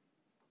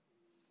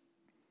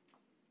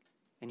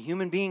 And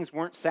human beings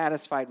weren't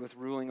satisfied with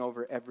ruling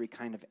over every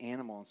kind of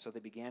animal, and so they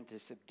began to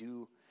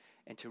subdue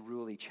and to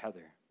rule each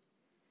other.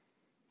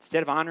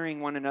 Instead of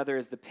honoring one another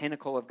as the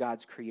pinnacle of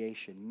God's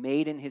creation,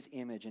 made in his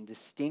image and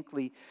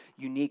distinctly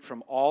unique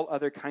from all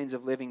other kinds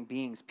of living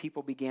beings,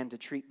 people began to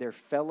treat their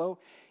fellow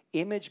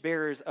image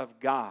bearers of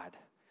God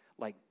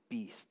like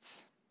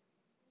beasts.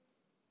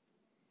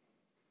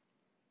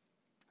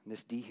 And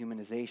this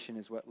dehumanization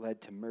is what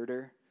led to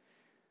murder,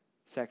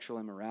 sexual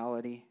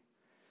immorality,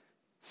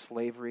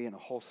 slavery, and a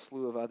whole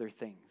slew of other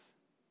things.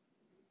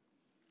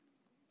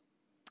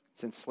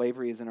 Since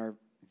slavery is in our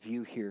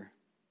view here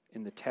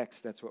in the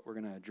text, that's what we're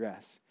going to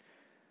address.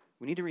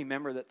 We need to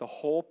remember that the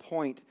whole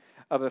point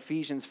of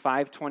Ephesians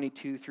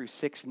 5:22 through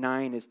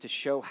 6:9 is to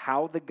show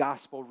how the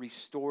gospel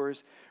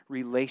restores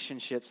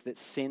relationships that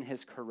sin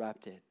has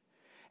corrupted,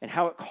 and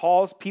how it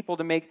calls people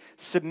to make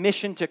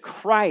submission to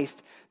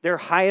Christ their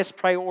highest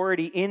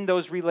priority in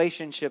those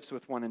relationships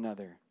with one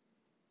another.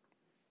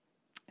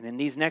 And in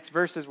these next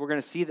verses, we're going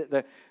to see that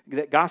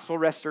that gospel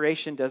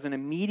restoration doesn't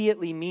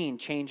immediately mean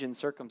change in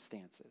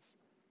circumstances.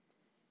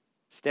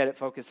 Instead, it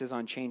focuses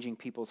on changing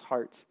people's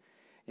hearts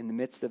in the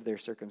midst of their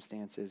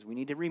circumstances. We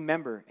need to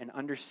remember and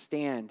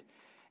understand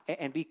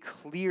and be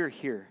clear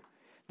here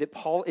that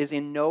Paul is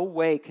in no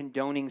way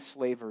condoning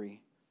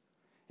slavery.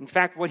 In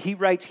fact, what he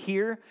writes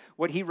here,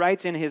 what he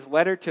writes in his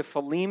letter to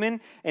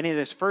Philemon, and in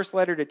his first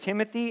letter to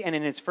Timothy, and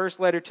in his first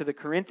letter to the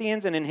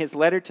Corinthians, and in his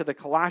letter to the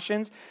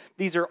Colossians,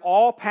 these are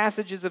all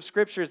passages of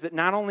scriptures that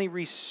not only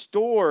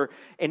restore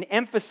and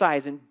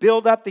emphasize and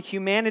build up the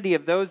humanity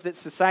of those that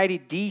society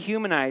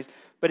dehumanized,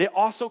 but it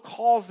also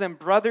calls them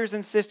brothers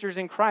and sisters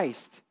in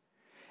Christ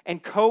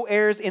and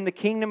co-heirs in the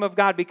kingdom of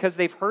God because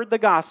they've heard the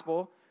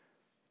gospel,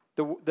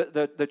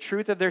 the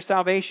truth of their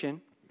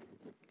salvation,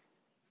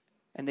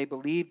 and they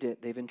believed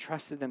it. They've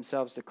entrusted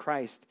themselves to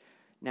Christ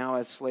now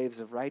as slaves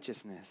of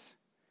righteousness.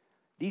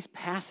 These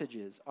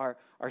passages are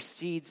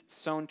seeds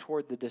sown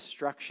toward the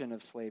destruction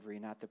of slavery,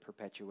 not the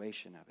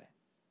perpetuation of it.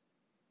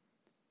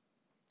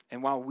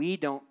 And while we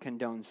don't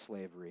condone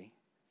slavery,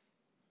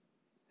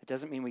 it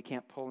doesn't mean we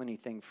can't pull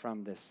anything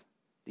from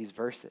these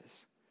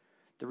verses.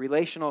 The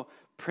relational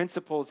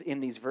principles in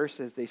these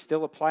verses, they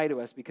still apply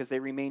to us because they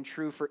remain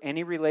true for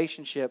any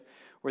relationship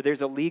where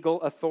there's a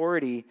legal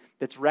authority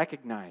that's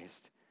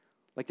recognized,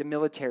 like the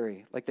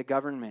military, like the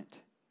government.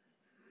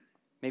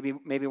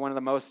 Maybe one of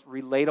the most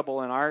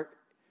relatable in our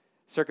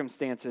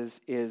circumstances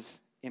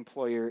is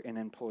employer and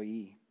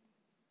employee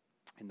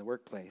in the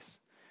workplace.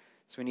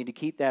 So we need to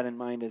keep that in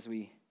mind as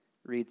we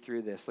read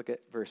through this. Look at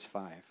verse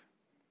 5.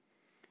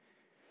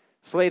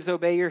 Slaves,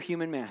 obey your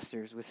human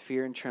masters with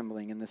fear and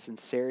trembling in the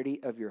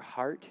sincerity of your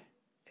heart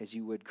as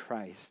you would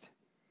Christ.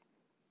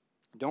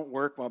 Don't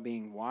work while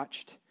being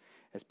watched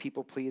as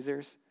people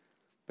pleasers,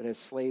 but as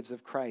slaves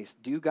of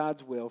Christ. Do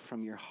God's will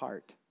from your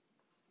heart.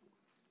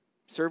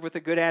 Serve with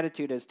a good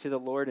attitude as to the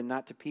Lord and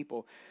not to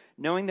people,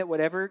 knowing that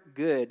whatever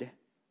good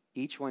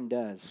each one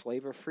does,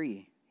 slave or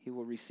free, he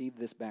will receive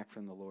this back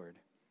from the Lord.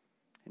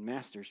 And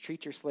masters,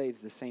 treat your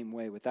slaves the same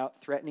way without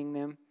threatening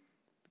them,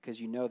 because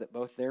you know that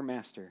both their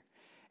master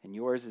and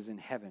yours is in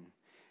heaven,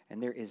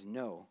 and there is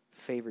no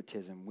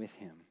favoritism with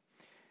him.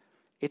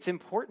 It's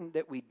important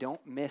that we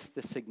don't miss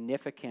the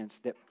significance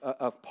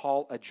of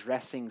Paul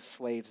addressing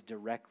slaves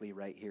directly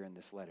right here in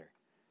this letter,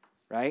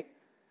 right?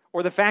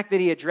 Or the fact that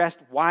he addressed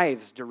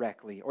wives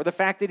directly, or the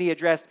fact that he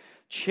addressed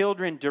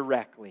children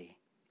directly,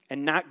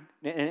 and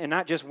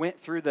not just went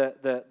through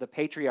the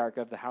patriarch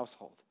of the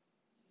household.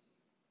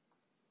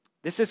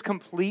 This is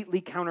completely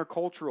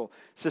countercultural.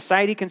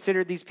 Society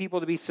considered these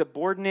people to be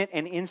subordinate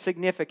and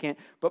insignificant,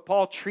 but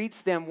Paul treats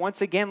them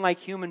once again like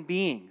human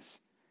beings.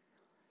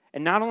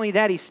 And not only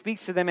that, he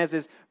speaks to them as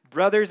his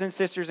brothers and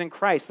sisters in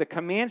Christ. The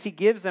commands he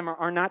gives them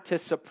are not to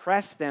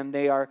suppress them,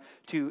 they are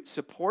to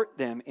support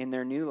them in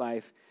their new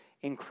life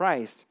in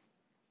Christ.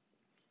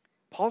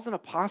 Paul's an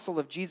apostle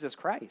of Jesus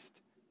Christ.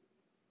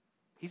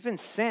 He's been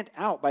sent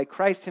out by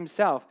Christ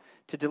himself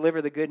to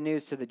deliver the good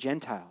news to the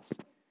Gentiles.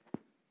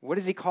 What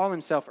does he call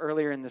himself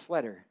earlier in this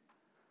letter?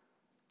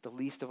 The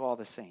least of all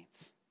the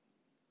saints.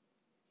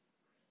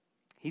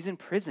 He's in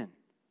prison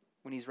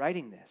when he's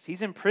writing this.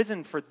 He's in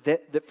prison for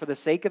the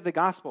sake of the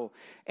gospel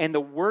and the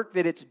work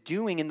that it's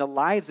doing in the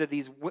lives of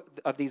these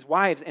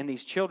wives and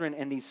these children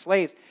and these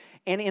slaves,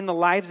 and in the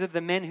lives of the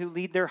men who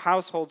lead their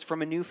households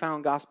from a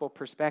newfound gospel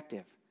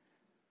perspective.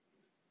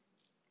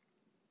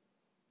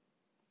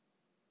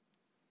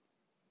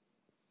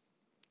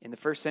 In the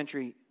first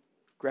century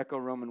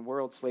Greco-Roman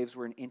world, slaves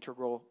were an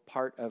integral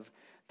part of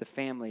the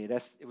family.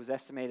 It was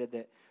estimated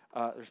that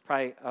there's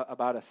probably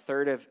about a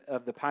third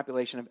of the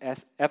population of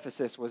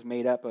Ephesus was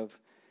made up of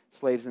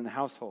slaves in the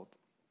household.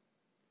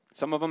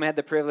 Some of them had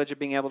the privilege of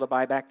being able to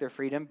buy back their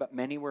freedom, but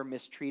many were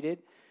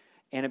mistreated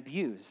and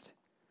abused.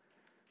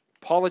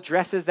 Paul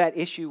addresses that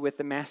issue with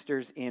the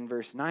masters in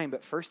verse 9,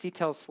 but first he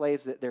tells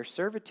slaves that their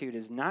servitude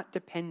is not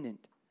dependent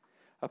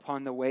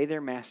upon the way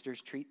their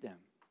masters treat them.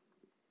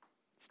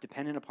 It's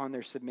dependent upon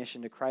their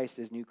submission to Christ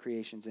as new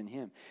creations in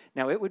him.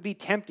 Now, it would be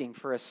tempting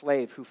for a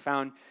slave who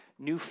found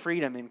new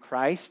freedom in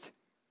Christ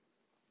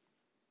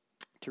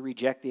to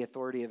reject the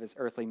authority of his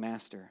earthly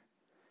master.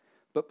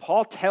 But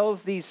Paul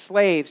tells these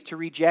slaves to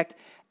reject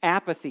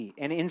apathy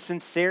and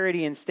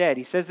insincerity instead.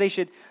 He says they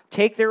should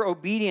take their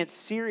obedience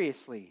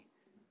seriously,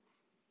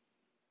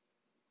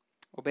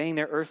 obeying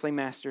their earthly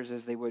masters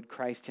as they would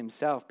Christ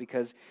himself,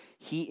 because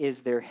he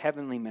is their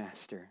heavenly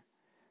master.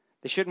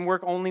 They shouldn't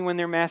work only when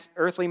their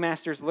earthly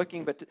master's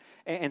looking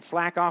and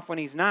slack off when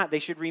he's not. They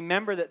should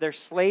remember that they're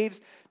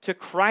slaves to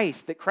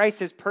Christ, that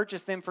Christ has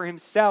purchased them for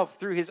himself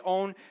through his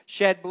own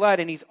shed blood,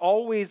 and he's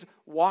always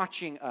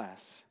watching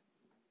us.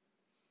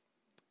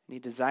 And he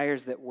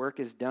desires that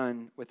work is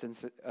done with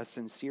a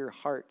sincere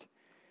heart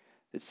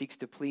that seeks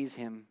to please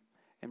him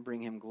and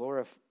bring him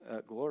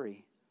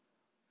glory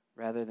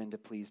rather than to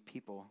please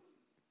people.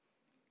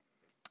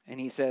 And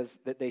he says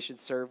that they should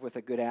serve with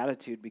a good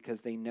attitude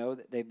because they know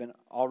that they've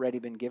already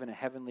been given a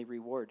heavenly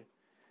reward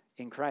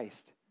in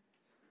Christ.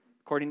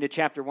 According to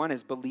chapter 1,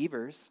 as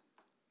believers,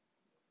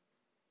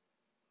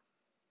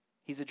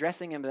 he's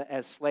addressing them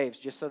as slaves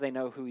just so they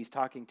know who he's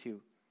talking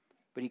to.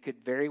 But he could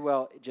very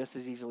well just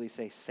as easily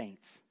say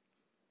saints.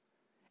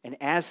 And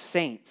as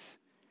saints,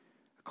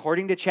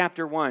 according to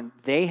chapter 1,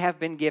 they have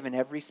been given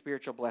every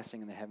spiritual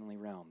blessing in the heavenly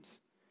realms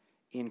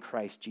in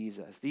Christ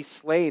Jesus. These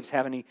slaves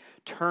have an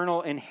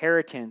eternal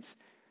inheritance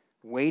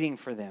waiting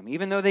for them,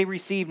 even though they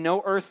receive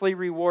no earthly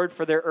reward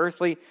from their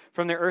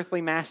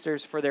earthly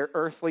masters for their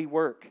earthly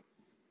work.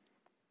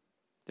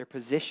 Their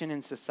position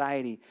in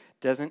society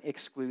doesn't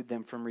exclude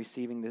them from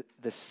receiving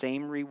the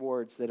same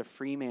rewards that a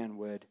free man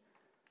would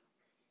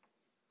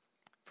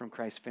from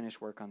Christ's finished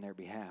work on their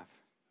behalf.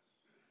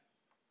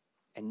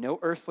 And no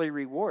earthly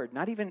reward,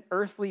 not even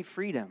earthly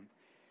freedom,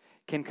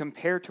 can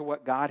compare to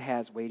what God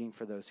has waiting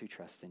for those who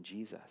trust in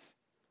Jesus.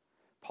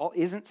 Paul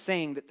isn't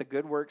saying that the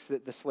good works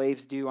that the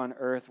slaves do on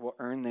earth will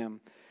earn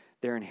them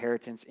their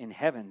inheritance in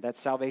heaven.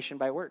 That's salvation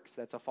by works.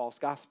 That's a false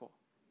gospel.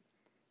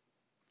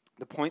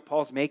 The point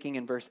Paul's making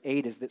in verse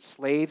 8 is that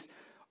slaves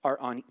are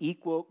on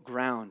equal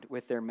ground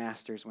with their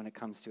masters when it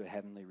comes to a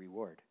heavenly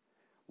reward.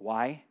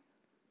 Why?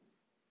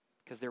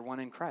 Because they're one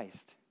in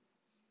Christ.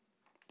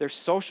 Their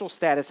social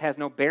status has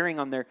no bearing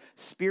on their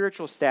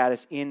spiritual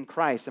status in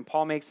Christ. And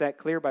Paul makes that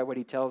clear by what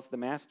he tells the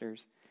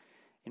masters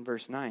in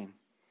verse 9.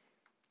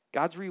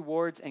 God's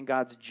rewards and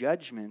God's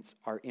judgments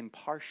are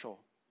impartial.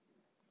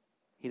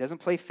 He doesn't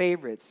play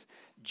favorites.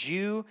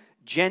 Jew,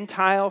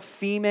 Gentile,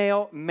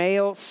 female,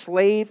 male,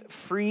 slave,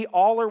 free,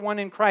 all are one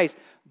in Christ.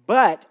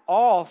 But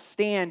all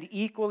stand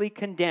equally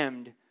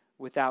condemned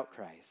without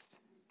Christ.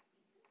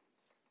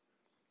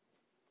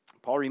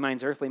 Paul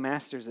reminds earthly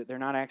masters that they're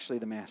not actually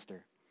the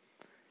master.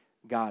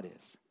 God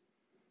is.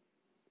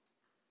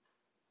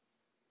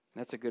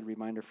 That's a good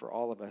reminder for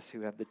all of us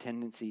who have the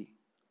tendency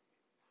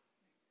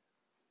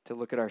to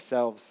look at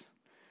ourselves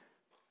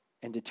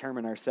and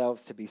determine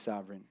ourselves to be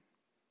sovereign.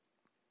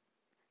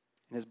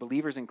 And as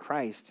believers in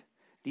Christ,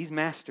 these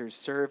masters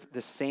serve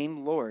the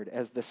same Lord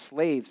as the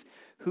slaves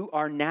who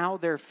are now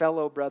their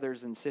fellow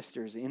brothers and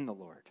sisters in the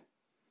Lord.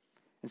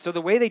 And so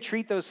the way they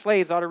treat those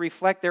slaves ought to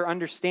reflect their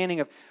understanding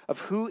of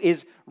who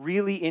is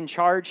really in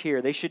charge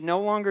here. They should no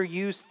longer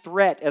use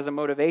threat as a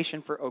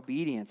motivation for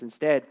obedience.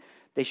 Instead,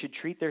 they should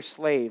treat their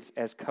slaves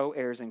as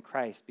co-heirs in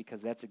Christ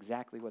because that's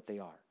exactly what they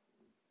are.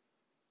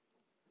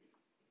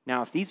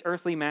 Now, if these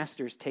earthly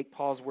masters take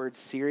Paul's words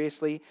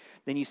seriously,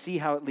 then you see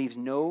how it leaves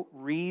no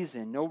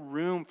reason, no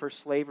room for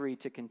slavery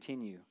to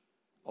continue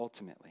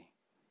ultimately.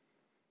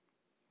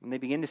 When they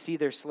begin to see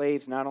their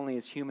slaves not only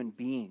as human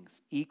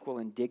beings, equal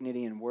in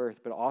dignity and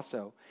worth, but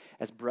also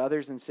as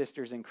brothers and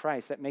sisters in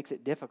Christ, that makes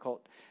it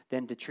difficult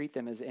then to treat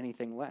them as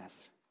anything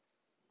less.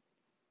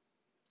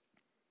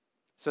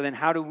 So then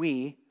how do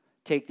we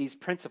take these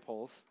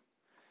principles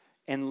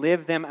and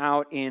live them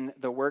out in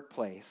the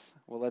workplace?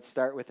 Well, let's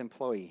start with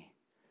employee.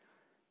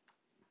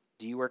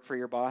 Do you work for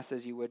your boss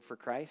as you would for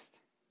Christ?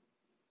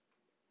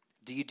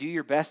 Do you do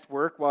your best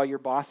work while your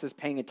boss is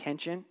paying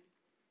attention?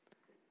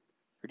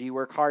 Or do you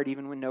work hard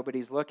even when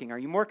nobody's looking? Are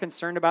you more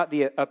concerned about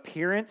the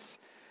appearance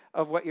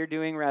of what you're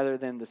doing rather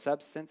than the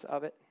substance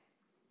of it?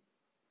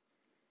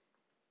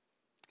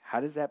 How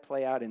does that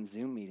play out in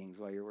Zoom meetings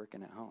while you're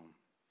working at home?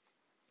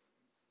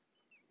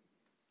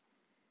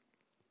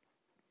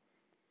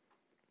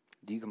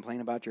 Do you complain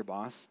about your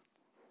boss?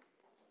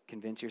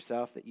 Convince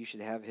yourself that you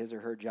should have his or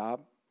her job?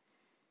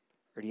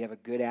 Or do you have a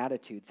good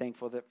attitude,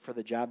 thankful for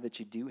the job that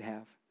you do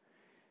have,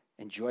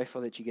 and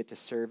joyful that you get to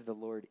serve the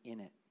Lord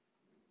in it?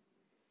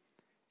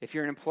 If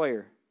you're an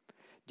employer,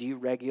 Do you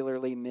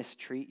regularly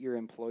mistreat your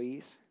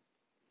employees?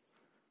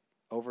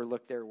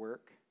 Overlook their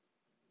work?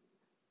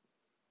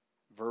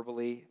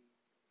 Verbally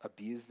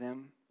abuse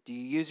them? Do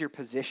you use your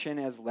position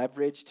as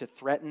leverage to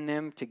threaten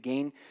them, to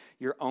gain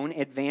your own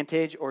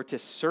advantage, or to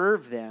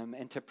serve them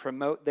and to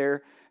promote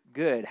their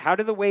good? How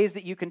do the ways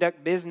that you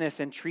conduct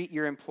business and treat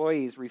your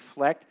employees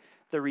reflect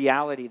the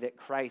reality that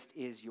Christ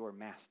is your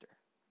master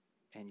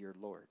and your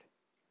Lord?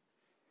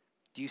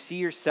 Do you see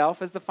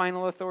yourself as the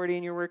final authority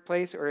in your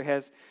workplace, or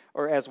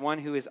as one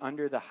who is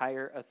under the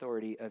higher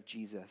authority of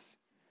Jesus?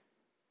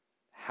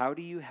 How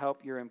do you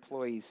help your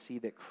employees see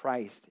that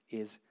Christ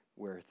is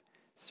worth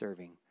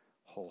serving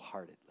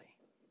wholeheartedly?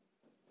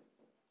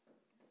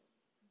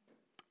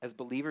 As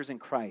believers in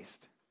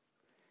Christ,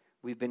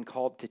 we've been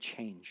called to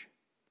change.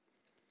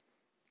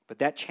 But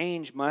that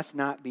change must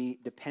not be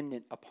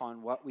dependent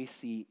upon what we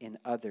see in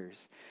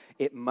others.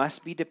 It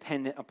must be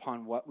dependent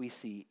upon what we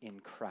see in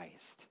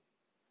Christ.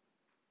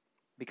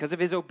 Because of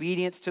his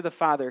obedience to the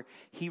Father,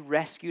 he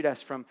rescued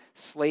us from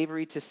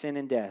slavery to sin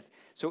and death.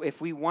 So if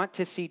we want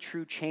to see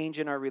true change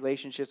in our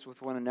relationships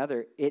with one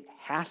another, it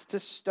has to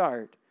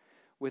start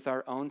with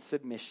our own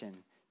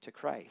submission to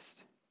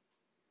Christ.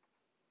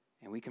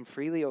 And we can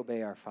freely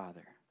obey our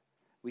Father.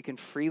 We can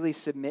freely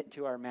submit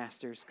to our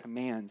Master's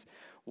commands.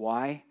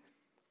 Why?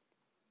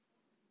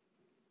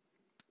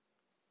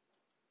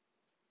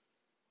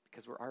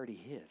 Because we're already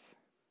his.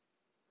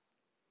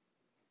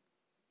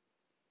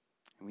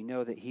 And we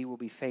know that he will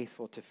be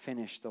faithful to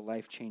finish the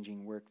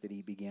life-changing work that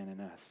he began in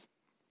us.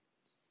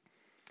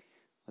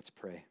 Let's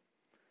pray.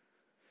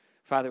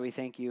 Father, we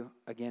thank you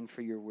again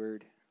for your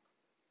word.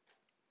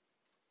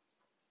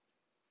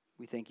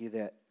 We thank you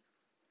that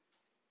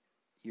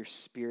your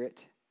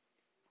Spirit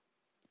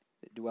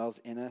that dwells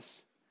in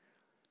us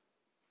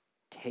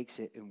takes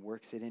it and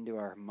works it into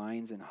our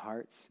minds and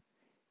hearts,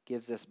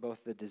 gives us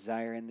both the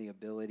desire and the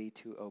ability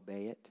to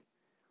obey it,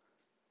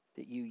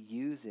 that you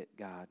use it,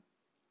 God,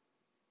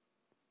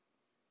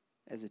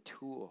 as a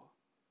tool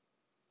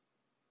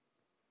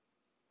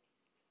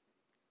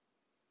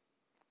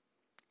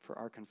for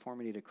our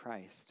conformity to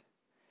Christ.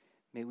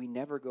 May we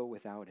never go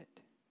without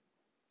it.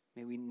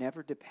 May we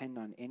never depend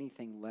on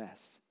anything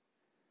less.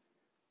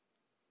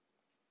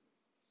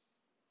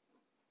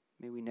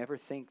 May we never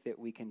think that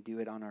we can do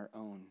it on our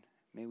own.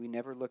 May we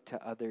never look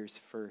to others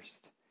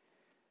first,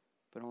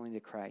 but only to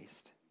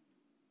Christ.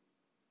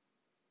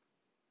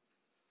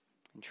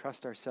 And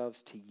trust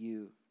ourselves to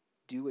you.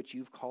 Do what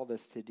you've called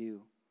us to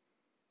do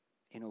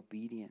in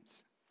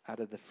obedience out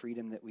of the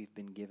freedom that we've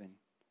been given,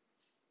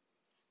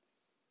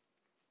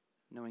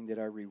 knowing that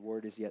our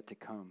reward is yet to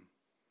come.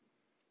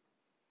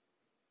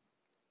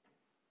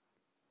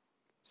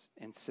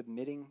 And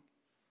submitting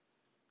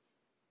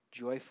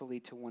joyfully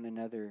to one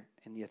another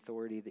in the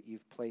authority that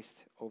you've placed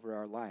over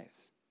our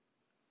lives,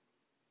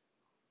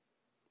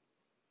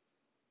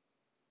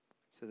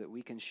 so that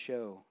we can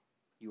show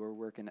your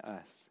work in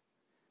us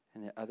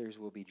and that others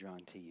will be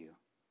drawn to you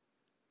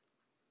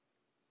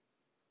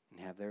and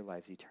have their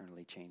lives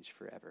eternally changed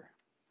forever.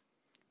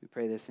 We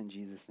pray this in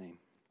Jesus' name.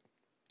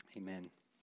 Amen.